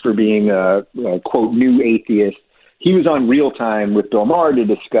 famous for being a quote new atheist, he was on Real Time with Bill Maher to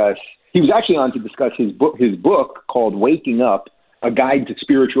discuss. He was actually on to discuss his book called Waking Up: A Guide to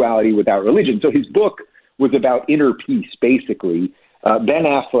Spirituality Without Religion. So his book was about inner peace, basically. Ben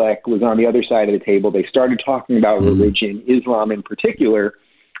Affleck was on the other side of the table. They started talking about religion, Islam in particular.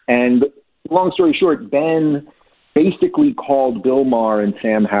 And long story short, Ben basically called Bill Maher and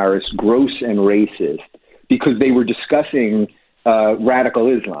Sam Harris gross and racist because they were discussing radical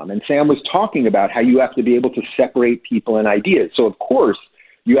Islam. And Sam was talking about how you have to be able to separate people and ideas. So, of course,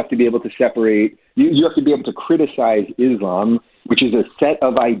 you have to be able to separate, you have to be able to criticize Islam, which is a set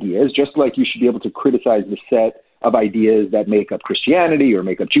of ideas, just like you should be able to criticize the set of ideas that make up Christianity or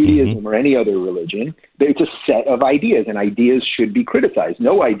make up Judaism or any other religion. It's a set of ideas, and ideas should be criticized.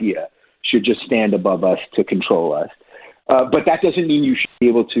 No idea should just stand above us to control us. But that doesn't mean you should be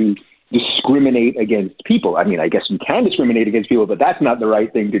able to discriminate against people. I mean, I guess you can discriminate against people, but that's not the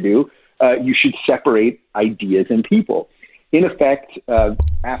right thing to do. You should separate ideas and people. In effect,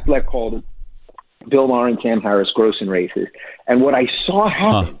 Affleck called Bill Maher and Sam Harris gross and racist. And what I saw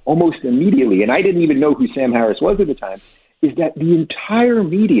happen almost immediately, and I didn't even know who Sam Harris was at the time, is that the entire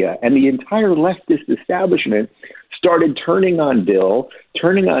media and the entire leftist establishment started turning on Bill,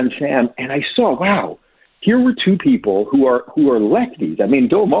 turning on Sam, and I saw, wow, here were two people who are lefties. I mean,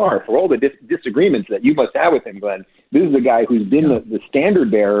 Bill Maher, for all the disagreements that you must have with him, Glenn, this is a guy who's been the standard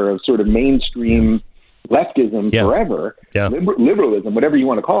bearer of sort of mainstream leftism forever, liberalism, whatever you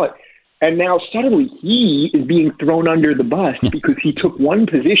want to call it. And now suddenly he is being thrown under the bus because he took one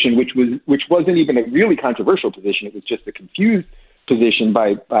position, which wasn't even a really controversial position. It was just a confused position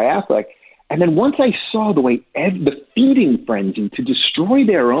by Affleck. And then once I saw the way the feeding frenzy to destroy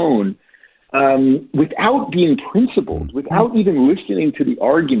their own without being principled, without even listening to the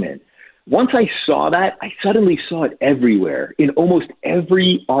argument, once I saw that, I suddenly saw it everywhere, in almost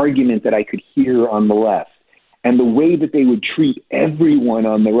every argument that I could hear on the left, and the way that they would treat everyone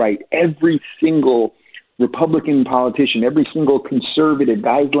on the right, every single Republican politician, every single conservative,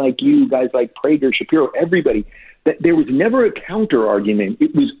 guys like you, guys like Prager, Shapiro, everybody, that there was never a counter argument.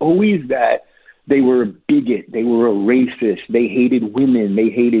 It was always that they were a bigot, they were a racist, they hated women, they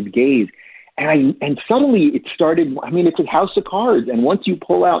hated gays. And suddenly it started, I mean, it's a house of cards. And once you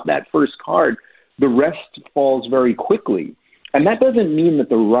pull out that first card, the rest falls very quickly. And that doesn't mean that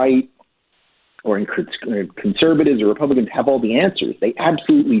the right or conservatives or Republicans have all the answers. They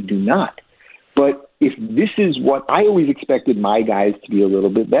absolutely do not. But if this is what I always expected my guys to be a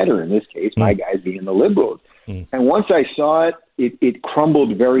little bit better, in this case, my guys being the liberals. And once I saw it, it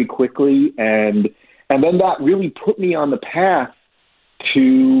crumbled very quickly. And then that really put me on the path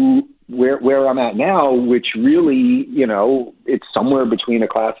to where I'm at now, which really, you know, it's somewhere between a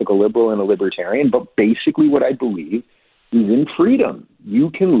classical liberal and a libertarian. But basically what I believe is in freedom.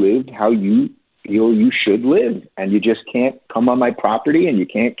 You can live how you feel you should live. And you just can't come on my property and you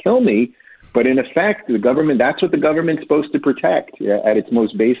can't kill me. But in effect, the government, that's what the government's supposed to protect at its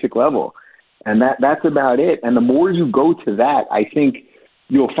most basic level. And that's about it. And the more you go to that, I think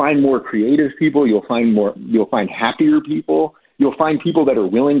you'll find more creative people. You'll find happier people. You'll find people that are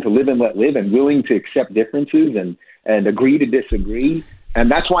willing to live and let live and willing to accept differences and agree to disagree. And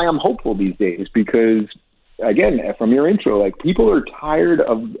that's why I'm hopeful these days, because, again, from your intro, like, people are tired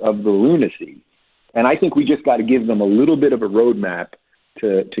of the lunacy. And I think we just got to give them a little bit of a roadmap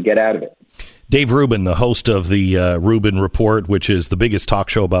to get out of it. Dave Rubin, the host of the Rubin Report, which is the biggest talk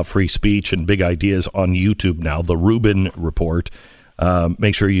show about free speech and big ideas on YouTube now, the Rubin Report.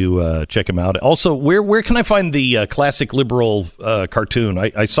 Make sure you check him out. Also, where can I find the classic liberal cartoon?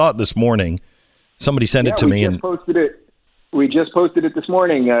 I saw it this morning. Somebody sent it to me. We just posted it this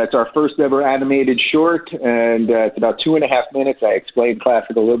morning. It's our first ever animated short, and it's about 2.5 minutes. I explained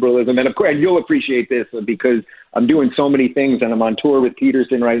classical liberalism, and of course, you'll appreciate this because I'm doing so many things, and I'm on tour with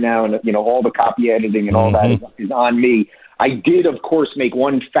Peterson right now, and you know, all the copy editing and all that is on me. I did, of course, make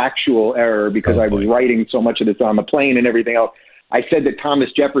one factual error because I was writing so much of this on the plane and everything else. I said that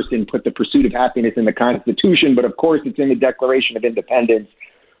Thomas Jefferson put the pursuit of happiness in the Constitution, but of course, it's in the Declaration of Independence.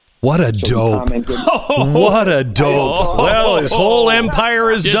 What a dope. What a dope. Well, his whole empire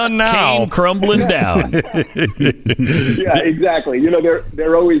is just done now. Came crumbling down. Yeah, exactly. You know,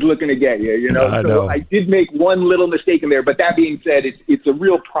 they're always looking to get you, you know. I know. I did make one little mistake in there, but that being said, it's a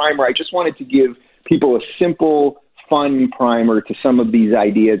real primer. I just wanted to give people a simple, fun primer to some of these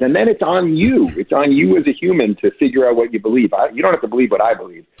ideas. And then it's on you. It's on you as a human to figure out what you believe. You don't have to believe what I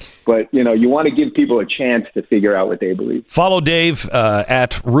believe, but, you know, you want to give people a chance to figure out what they believe. Follow Dave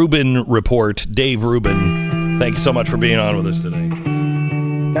at Rubin Report. Dave Rubin, thank you so much for being on with us today.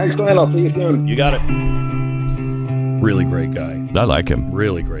 Thanks, Glenn. I'll see you soon. You got it. Really great guy. I like him.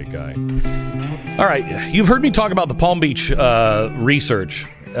 Really great guy. All right. You've heard me talk about the Palm Beach research,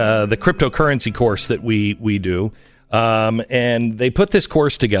 the cryptocurrency course that we do. And they put this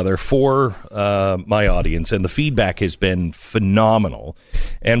course together for my audience, and the feedback has been phenomenal.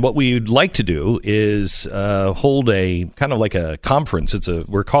 And what we'd like to do is hold a kind of like a conference.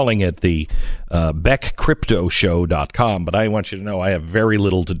 We're calling it the BeckCryptoShow.com, but I want you to know I have very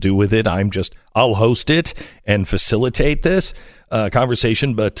little to do with it. I'll host it and facilitate this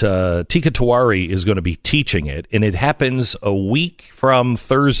conversation, but Tika Tawari is going to be teaching it, and it happens a week from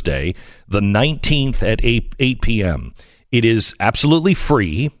Thursday, the 19th at 8 p.m. It is absolutely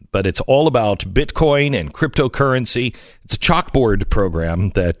free, but it's all about Bitcoin and cryptocurrency. It's a chalkboard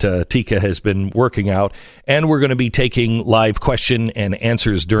program that Tika has been working out, and we're going to be taking live question and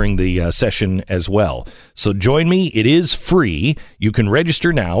answers during the session as well. So join me. It is free. You can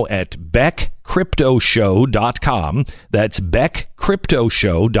register now at BeckCryptoShow.com. That's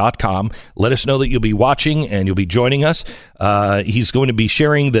BeckCryptoShow.com. Let us know that you'll be watching and you'll be joining us. He's going to be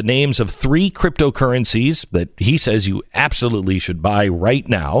sharing the names of 3 cryptocurrencies that he says you absolutely should buy right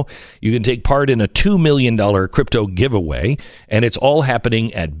now. You can take part in a $2 million crypto giveaway, and it's all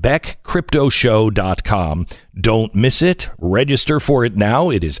happening at BeckCryptoShow.com. Don't miss it. Register for it now.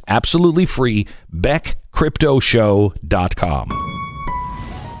 It is absolutely free. BeckCryptoShow.com.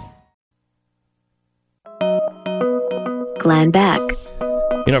 Glenn Beck.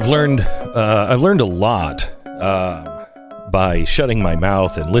 You know, I've learned a lot by shutting my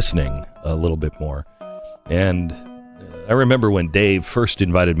mouth and listening a little bit more. And I remember when Dave first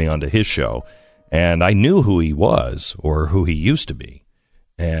invited me onto his show, and I knew who he was or who he used to be.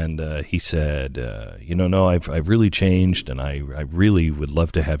 And he said, no, I've really changed, and I really would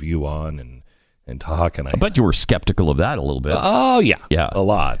love to have you on. And how can I? I bet you were skeptical of that a little bit. Oh, yeah. A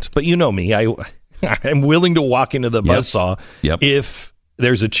lot. But you know me. I'm willing to walk into the buzzsaw if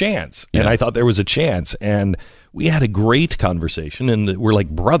there's a chance. And I thought there was a chance. And we had a great conversation, and we're like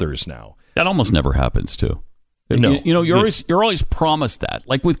brothers now. That almost never happens, too. No. You're always promised that.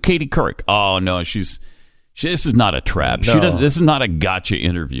 Like with Katie Couric. Oh, no, this is not a trap. No. This is not a gotcha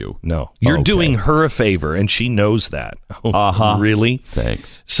interview. No. You're doing her a favor, and she knows that. Really?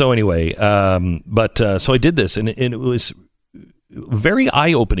 Thanks. So anyway, so I did this, and it was very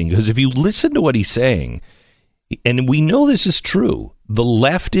eye-opening, because if you listen to what he's saying, and we know this is true, the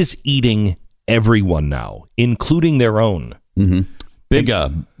left is eating everyone now, including their own.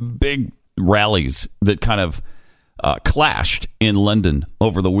 Mm-hmm. Big rallies that kind of clashed in London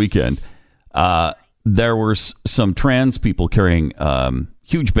over the weekend. There were some trans people carrying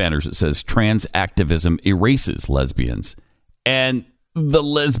huge banners that says trans activism erases lesbians. And the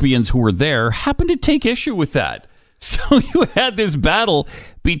lesbians who were there happened to take issue with that. So you had this battle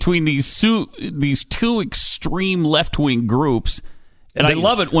between these two extreme left-wing groups. And I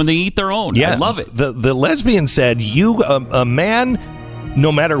love it when they eat their own. Yeah, I love it. The lesbian said, a man,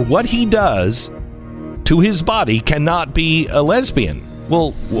 no matter what he does to his body, cannot be a lesbian.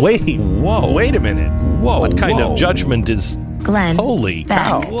 Well, wait a minute. What kind of judgment is... Glenn, holy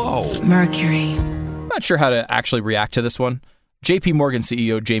cow. Mercury. I'm not sure how to actually react to this one. JP Morgan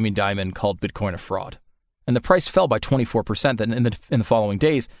CEO Jamie Dimon called Bitcoin a fraud, and the price fell by 24% in the following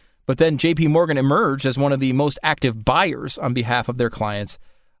days. But then JP Morgan emerged as one of the most active buyers on behalf of their clients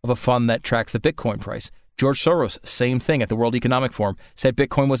of a fund that tracks the Bitcoin price. George Soros, same thing at the World Economic Forum, said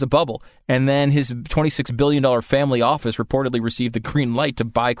Bitcoin was a bubble. And then his $26 billion family office reportedly received the green light to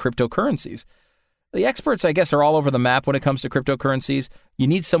buy cryptocurrencies. The experts, I guess, are all over the map when it comes to cryptocurrencies. You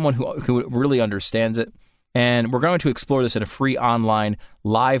need someone who really understands it. And we're going to explore this in a free online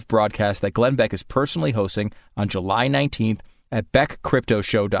live broadcast that Glenn Beck is personally hosting on July 19th at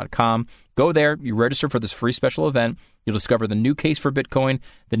beckcryptoshow.com. Go there, you register for this free special event. You'll discover the new case for Bitcoin,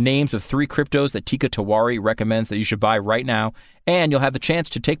 the names of 3 cryptos that Tika Tawari recommends that you should buy right now, and you'll have the chance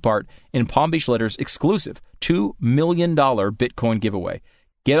to take part in Palm Beach Letter's exclusive $2 million Bitcoin giveaway.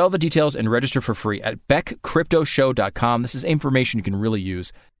 Get all the details and register for free at beckcryptoshow.com. This is information you can really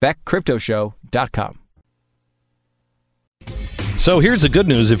use. beckcryptoshow.com. So here's the good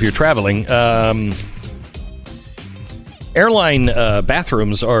news if you're traveling. Airline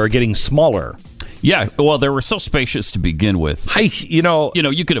bathrooms are getting smaller. Yeah, well, they were so spacious to begin with.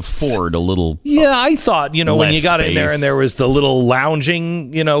 You could afford a little. Yeah, I thought, when you got in there and there was the little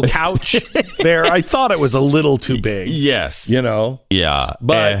lounging, couch there, I thought it was a little too big. Yes. Yeah.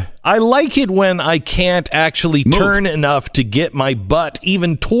 But I like it when I can't actually turn enough to get my butt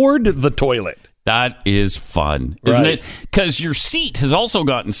even toward the toilet. That is fun, isn't it? Because your seat has also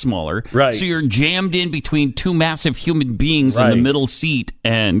gotten smaller. Right. So you're jammed in between two massive human beings in the middle seat,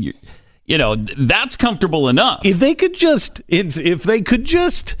 and that's comfortable enough. If they could just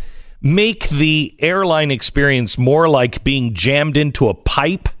make the airline experience more like being jammed into a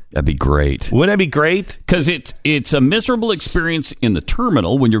pipe, that'd be great. Wouldn't that be great? Because it's a miserable experience in the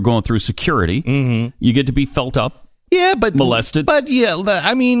terminal when you're going through security. Mm-hmm. You get to be felt up. Yeah, but molested. But yeah,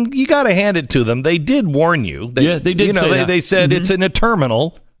 I mean, you got to hand it to them. They did warn you. They did. Say that. They said it's in a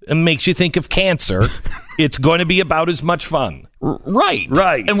terminal and makes you think of cancer. It's going to be about as much fun. Right.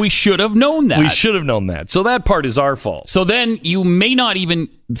 And we should have known that. So that part is our fault. So then you may not even.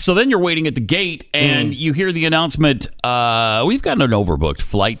 So then you're waiting at the gate and you hear the announcement. We've got an overbooked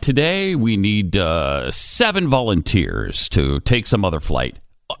flight today. We need 7 volunteers to take some other flight.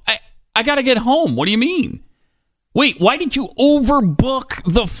 I got to get home. What do you mean? Wait, why did you overbook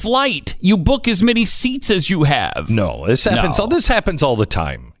the flight? You book as many seats as you have. No, this happens. No. This happens all the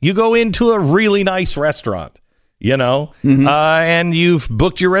time. You go into a really nice restaurant, and you've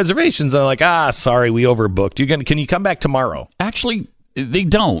booked your reservations. And they're like, sorry, we overbooked. Can you come back tomorrow? Actually, they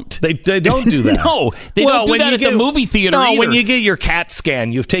don't. They don't do that. No, they don't do that at the movie theater either. When you get your CAT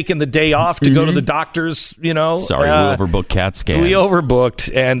scan, you've taken the day off to go to the doctor's, Sorry, we overbooked CAT scans. We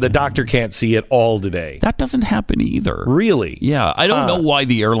overbooked, and the doctor can't see it all today. That doesn't happen either. Really? Yeah, I don't know why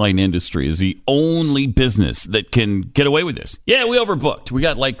the airline industry is the only business that can get away with this. Yeah, we overbooked. We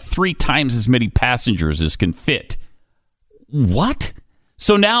got like 3 times as many passengers as can fit. What?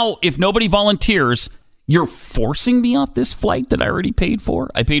 So now, if nobody volunteers, you're forcing me off this flight that I already paid for?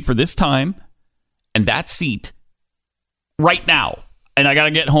 I paid for this time and that seat right now, and I got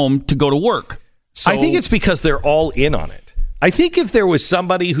to get home to go to work. So, I think it's because they're all in on it. I think if there was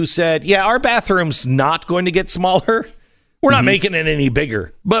somebody who said, yeah, our bathroom's not going to get smaller, we're not making it any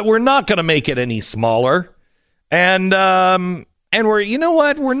bigger, but we're not going to make it any smaller. And And you know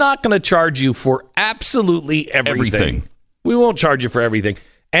what? We're not going to charge you for absolutely everything. We won't charge you for everything,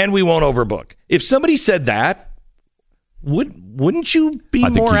 and we won't overbook. If somebody said that, wouldn't you be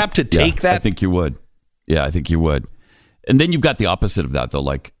more apt to take that? I think you would. Yeah, I think you would. And then you've got the opposite of that, though,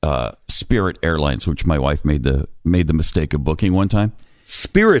 like Spirit Airlines, which my wife made the mistake of booking one time.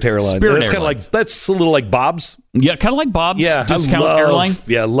 Spirit Airlines. That's a little like Bob's. Yeah, kind of like Bob's discount airline.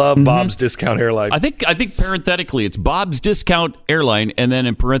 Yeah, love Bob's discount airline. I think parenthetically it's Bob's discount airline, and then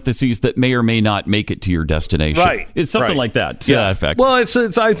in parentheses that may or may not make it to your destination. Right, it's something like that. To that effect. Well, it's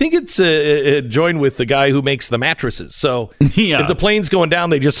I think it's joined with the guy who makes the mattresses. So if the plane's going down,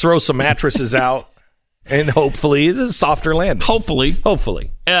 they just throw some mattresses out. And hopefully it's a softer landing.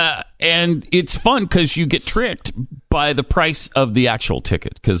 Hopefully. And it's fun because you get tricked by the price of the actual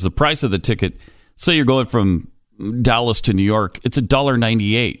ticket. Because the price of the ticket, say you're going from Dallas to New York, it's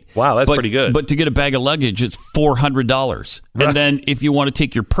 $1.98. Wow, that's pretty good. But to get a bag of luggage, it's $400. Right. And then if you want to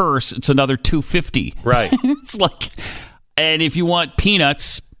take your purse, it's another $250. Right. It's like, and if you want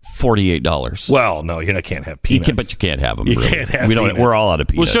peanuts, $48. Well, no, you can't have peanuts. But you can't have them. You really. Can't have peanuts. We're all out of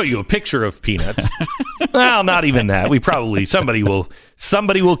peanuts. We'll show you a picture of peanuts. Well, not even that. We probably somebody will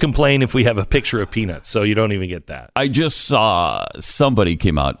complain if we have a picture of peanuts. So you don't even get that. I just saw somebody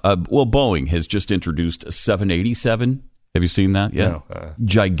came out. Boeing has just introduced a 787. Have you seen that? Yeah, no,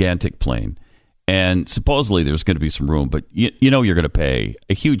 gigantic plane. And supposedly there's going to be some room, but you're going to pay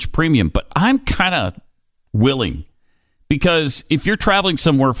a huge premium. But I'm kind of willing. Because if you're traveling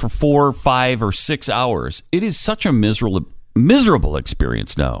somewhere for 4, 5, or 6 hours, it is such a miserable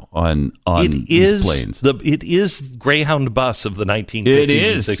experience now on these planes. It is Greyhound bus of the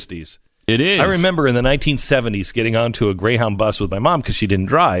 1950s and 60s. It is. I remember in the 1970s getting onto a Greyhound bus with my mom because she didn't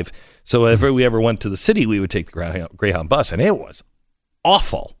drive. So whenever we ever went to the city, we would take the Greyhound bus, and it was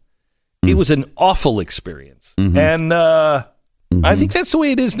awful. It was an awful experience. And I think that's the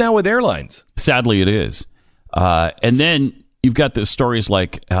way it is now with airlines. Sadly, it is. And then you've got the stories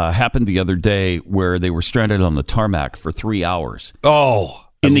like happened the other day where they were stranded on the tarmac for 3 hours. Oh,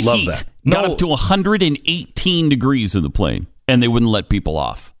 in the love heat. That. Got up to 118 degrees in the plane, and they wouldn't let people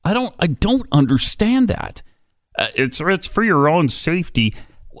off. I don't understand that. It's for your own safety.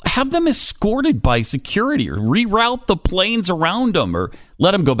 Have them escorted by security, or reroute the planes around them, or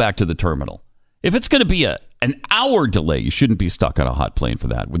let them go back to the terminal. If it's going to be an hour delay, you shouldn't be stuck on a hot plane for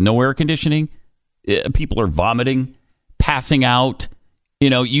that with no air conditioning. People are vomiting, passing out,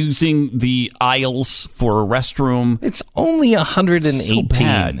 using the aisles for a restroom. It's only 118. So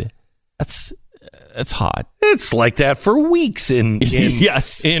bad. That's hot. It's like that for weeks in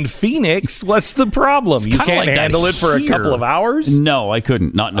Phoenix. What's the problem? You can't handle it for a couple of hours? No, I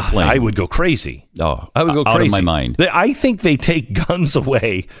couldn't. Not in a plane. I would go crazy. Oh, I would go crazy. Out of my mind. I think they take guns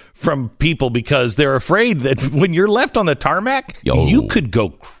away from people because they're afraid that when you're left on the tarmac, you could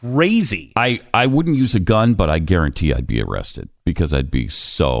go crazy. I wouldn't use a gun, but I guarantee I'd be arrested because I'd be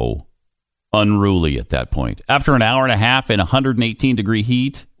so unruly at that point. After an hour and a half in 118-degree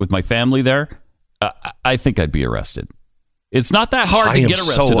heat with my family there, I think I'd be arrested. It's not that hard to get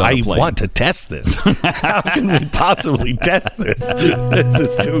arrested on a plane. I want to test this. How can we possibly test this? This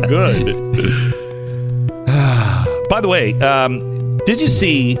is too good. By the way, did you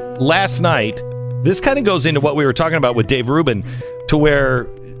see last night, this kind of goes into what we were talking about with Dave Rubin, to where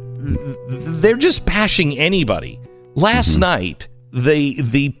they're just bashing anybody. Last night,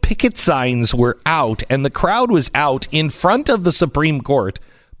 the picket signs were out, and the crowd was out in front of the Supreme Court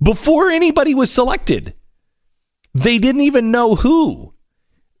before anybody was selected. They didn't even know who.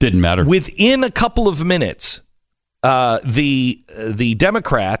 Didn't matter. Within a couple of minutes, the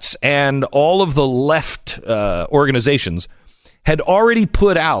Democrats and all of the left organizations had already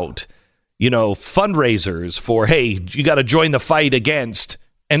put out, fundraisers for, hey, you got to join the fight against.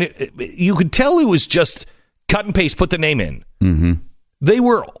 And you could tell it was just cut and paste, put the name in. Mm-hmm. They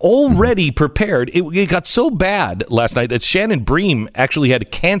were already prepared. It got so bad last night that Shannon Bream actually had to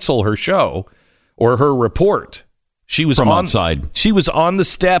cancel her show or her report. She was outside. She was on the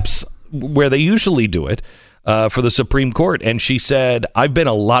steps where they usually do it for the Supreme Court, and she said, "I've been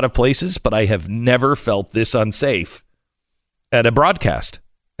a lot of places, but I have never felt this unsafe at a broadcast,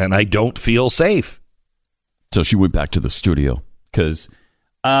 and I don't feel safe." So she went back to the studio because.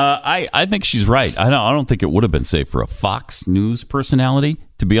 I think she's right. I don't think it would have been safe for a Fox News personality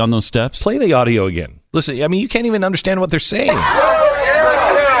to be on those steps. Play the audio again. Listen, you can't even understand what they're saying.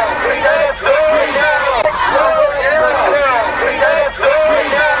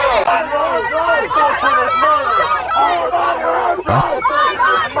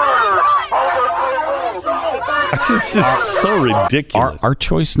 It's just so ridiculous. Our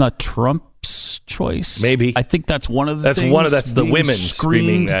choice, not Trump's choice. choice. Maybe. I think that's one of the things. That's the women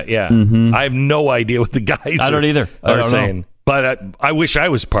screaming that. Yeah. Mm-hmm. I have no idea what the guys I don't either. I don't saying. know. But I wish I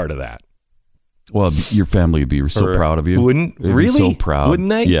was part of that. Well, your family would be so proud of you. Wouldn't? They'd Really? be so proud. Wouldn't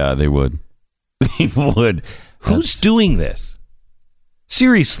they? Yeah, they would. They would. Who's doing this?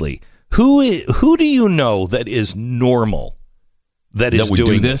 Seriously. Who do you know that is normal that is would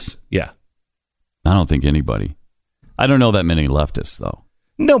doing do this? Yeah. I don't think anybody. I don't know that many leftists, though.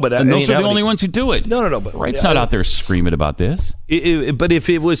 No, but and those are the only ones who do it. No. But Right's not out there screaming about this. But if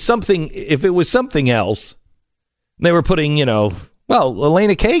it was something else, they were putting, Elena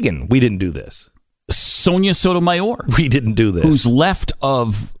Kagan. We didn't do this. Sonia Sotomayor. We didn't do this. Who's left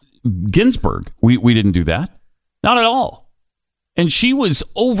of Ginsburg. We didn't do that. Not at all. And she was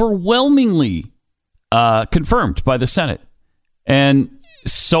overwhelmingly confirmed by the Senate. And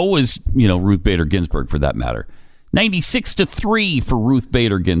so was, Ruth Bader Ginsburg, for that matter. 96-3 for Ruth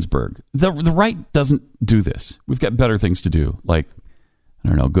Bader Ginsburg. The right doesn't do this. We've got better things to do, like, I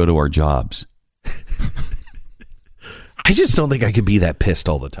don't know, go to our jobs. I just don't think I could be that pissed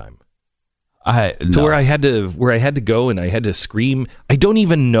all the time. No. Where I had to go and I had to scream. I don't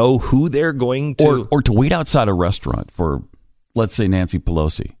even know who they're going to, or to wait outside a restaurant for, let's say, Nancy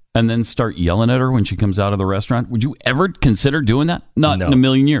Pelosi, and then start yelling at her when she comes out of the restaurant. Would you ever consider doing that? Not in a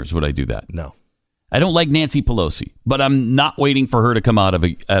million years would I do that. No. I don't like Nancy Pelosi, but I'm not waiting for her to come out of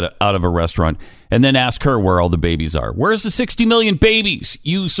a restaurant and then ask her where all the babies are. Where's the 60 million babies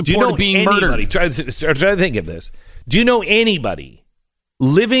you supported being murdered? Try to think of this. Do you know anybody,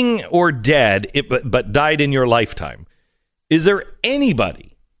 living or dead, but died in your lifetime? Is there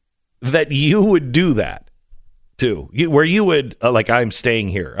anybody that you would do that to? Where you would, I'm staying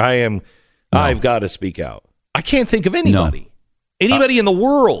here. I've got to speak out. I can't think of anybody. No. Anybody in the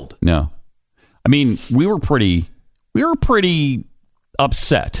world. No. I mean, we were pretty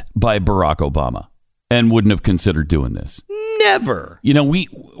upset by Barack Obama and wouldn't have considered doing this. Never.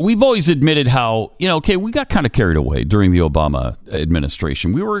 We've always admitted how, we got kind of carried away during the Obama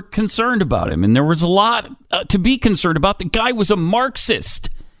administration. We were concerned about him, and there was a lot to be concerned about. The guy was a Marxist,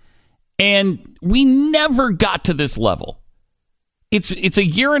 and we never got to this level. It's a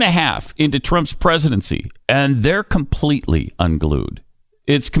year and a half into Trump's presidency, and they're completely unglued.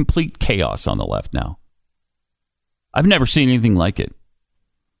 It's complete chaos on the left now. I've never seen anything like it.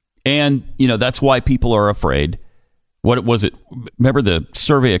 And, that's why people are afraid. What was it? Remember the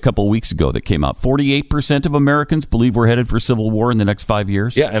survey a couple of weeks ago that came out? 48% of Americans believe we're headed for civil war in the next 5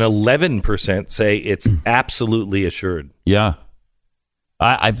 years. Yeah, and 11% say it's absolutely assured. Yeah.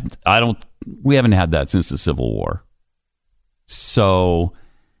 We haven't had that since the Civil War. So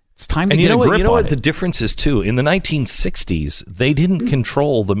it's time to get a grip on it. You know what the difference is, too? In the 1960s, they didn't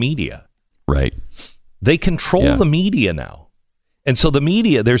control the media. Right. They control the media now. And so the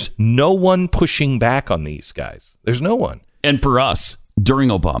media, there's no one pushing back on these guys. There's no one. And for us, during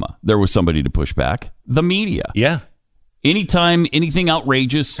Obama, there was somebody to push back. The media. Yeah. Anytime anything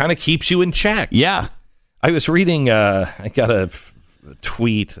outrageous. Kind of keeps you in check. Yeah. I was reading, I got a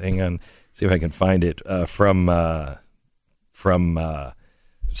tweet, hang on, see if I can find it, from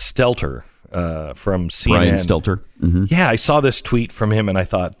Stelter, from CNN. Brian Stelter. Mm-hmm. Yeah, I saw this tweet from him and I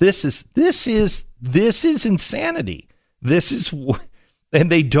thought, this is insanity.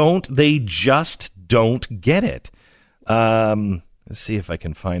 And they just don't get it. Let's see if I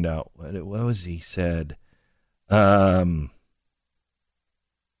can find out what was he said.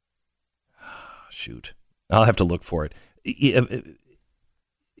 Shoot, I'll have to look for it.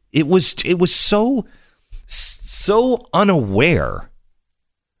 It was so unaware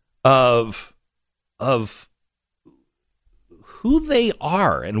of who they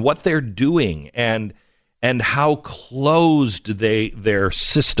are and what they're doing and how closed their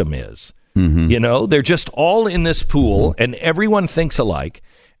system is. Mm-hmm. They're just all in this pool and everyone thinks alike,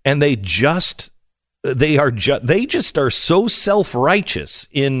 and they just are so self-righteous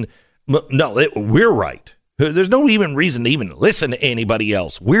in we're right. There's no even reason to even listen to anybody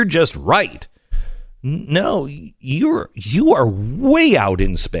else. We're just right. No, you are way out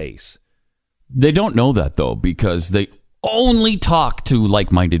in space. They don't know that though, because they only talk to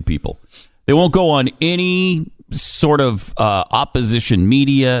like-minded people. They won't go on any sort of opposition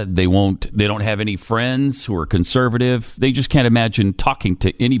media. They don't have any friends who are conservative. They just can't imagine talking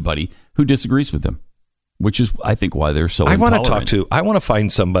to anybody who disagrees with them, which is, I think, why they're so intolerant. I want to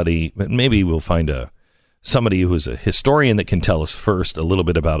find somebody, maybe we'll find somebody who is a historian that can tell us first a little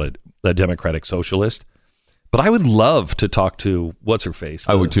bit about a democratic socialist. But I would love to talk to, what's her face?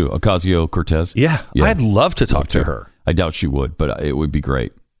 I would too, Ocasio-Cortez. Yeah, I'd love to talk to her. I doubt she would, but it would be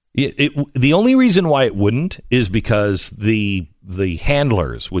great. The only reason why it wouldn't is because the the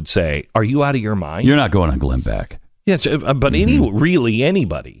handlers would say, "Are you out of your mind? You're not going on Glenn Beck." Yes, but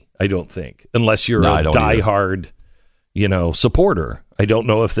anybody, I don't think, unless you're a diehard, supporter. I don't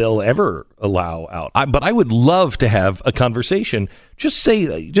know if they'll ever allow out. But I would love to have a conversation. Just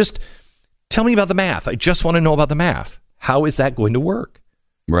tell me about the math. I just want to know about the math. How is that going to work?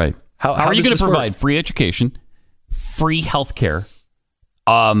 Right. How are you going to provide free education, free health care,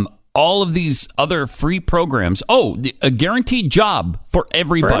 all of these other free programs? A guaranteed job for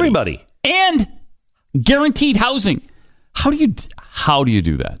everybody. For everybody. And guaranteed housing. How do you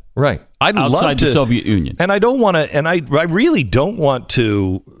do that? Right. I'd outside love to, the Soviet Union. And I don't want to, and I really don't want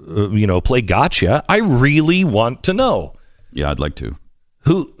to, play gotcha. I really want to know. Yeah, I'd like to.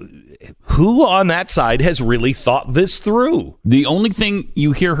 Who on that side has really thought this through? The only thing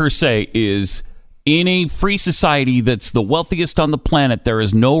you hear her say is, in a free society that's the wealthiest on the planet, there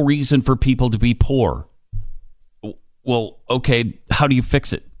is no reason for people to be poor. Well, okay, how do you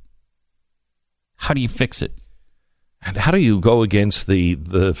fix it? How do you fix it? And how do you go against the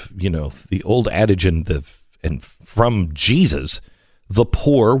old adage and from Jesus, the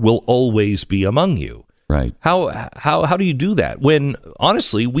poor will always be among you. Right. How do you do that when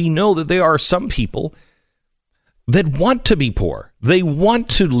honestly we know that there are some people that want to be poor. They want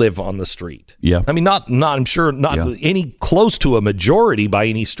to live on the street. Yeah. I mean, I'm sure not any close to a majority by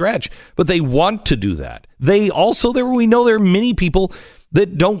any stretch, but they want to do that. We know there are many people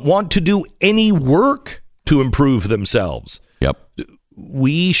that don't want to do any work to improve themselves. Yep.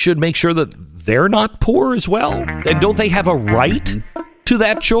 We should make sure that they're not poor as well. And don't they have a right to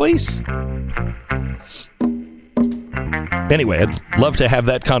that choice? Anyway, I'd love to have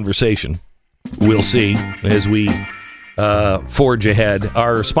that conversation. We'll see as we forge ahead.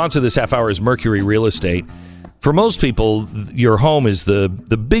 Our sponsor this half hour is Mercury Real Estate. For most people, your home is the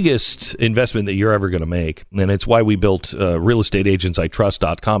biggest investment that you're ever going to make. And it's why we built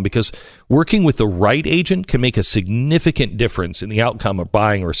realestateagentsitrust.com, because working with the right agent can make a significant difference in the outcome of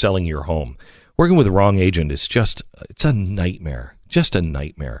buying or selling your home. Working with the wrong agent is it's a nightmare. Just a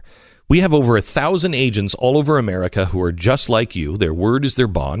nightmare. We have over 1,000 agents all over America who are just like you. Their word is their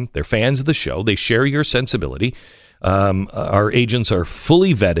bond. They're fans of the show. They share your sensibility. Our agents are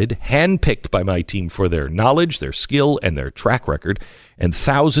fully vetted, handpicked by my team for their knowledge, their skill, and their track record. And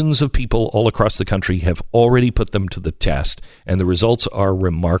thousands of people all across the country have already put them to the test, and the results are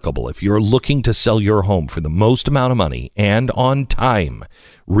remarkable. If you're looking to sell your home for the most amount of money and on time,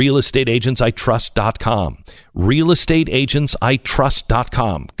 realestateagentsitrust.com.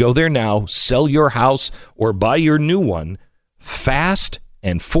 realestateagentsitrust.com. Go there now, sell your house or buy your new one fast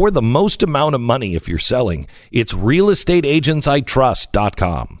and for the most amount of money if you're selling. It's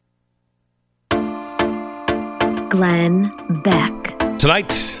realestateagentsitrust.com. Glenn Beck.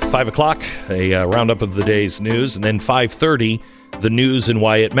 Tonight, 5 o'clock, a roundup of the day's news, and then 5:30, the news and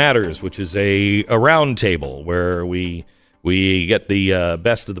why it matters, which is a round table where we get the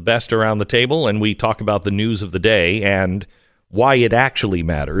best of the best around the table, and we talk about the news of the day and why it actually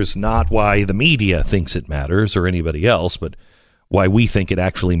matters, not why the media thinks it matters or anybody else, but why we think it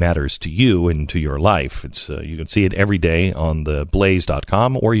actually matters to you and to your life. It's you can see it every day on the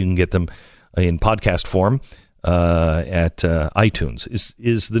blaze.com, or you can get them in podcast form at iTunes.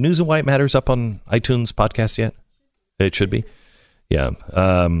 Is the news and why it matters up on iTunes podcast yet? It should be. Yeah.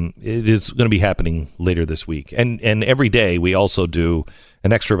 It is going to be happening later this week. And every day we also do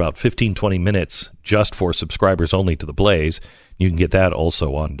an extra about 15, 20 minutes just for subscribers only to the Blaze. You can get that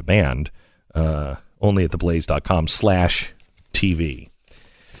also on demand, only at theblaze.com/TV.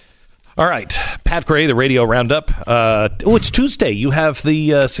 All right, Pat Gray, the Radio Roundup. It's Tuesday. You have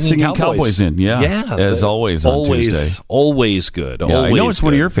the Singing Cowboys in, yeah. As always on Tuesday. Always good. Yeah, always I know it's good.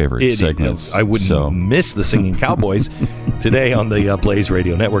 One of your favorite segments. I wouldn't miss the Singing Cowboys today on the Blaze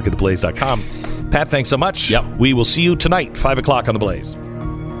Radio Network at theblaze.com. Pat, thanks so much. Yep. We will see you tonight, 5 o'clock on The Blaze.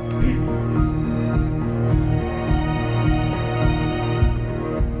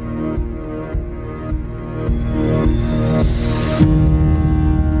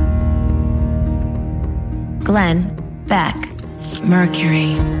 Glenn Beck.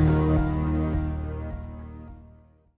 Mercury.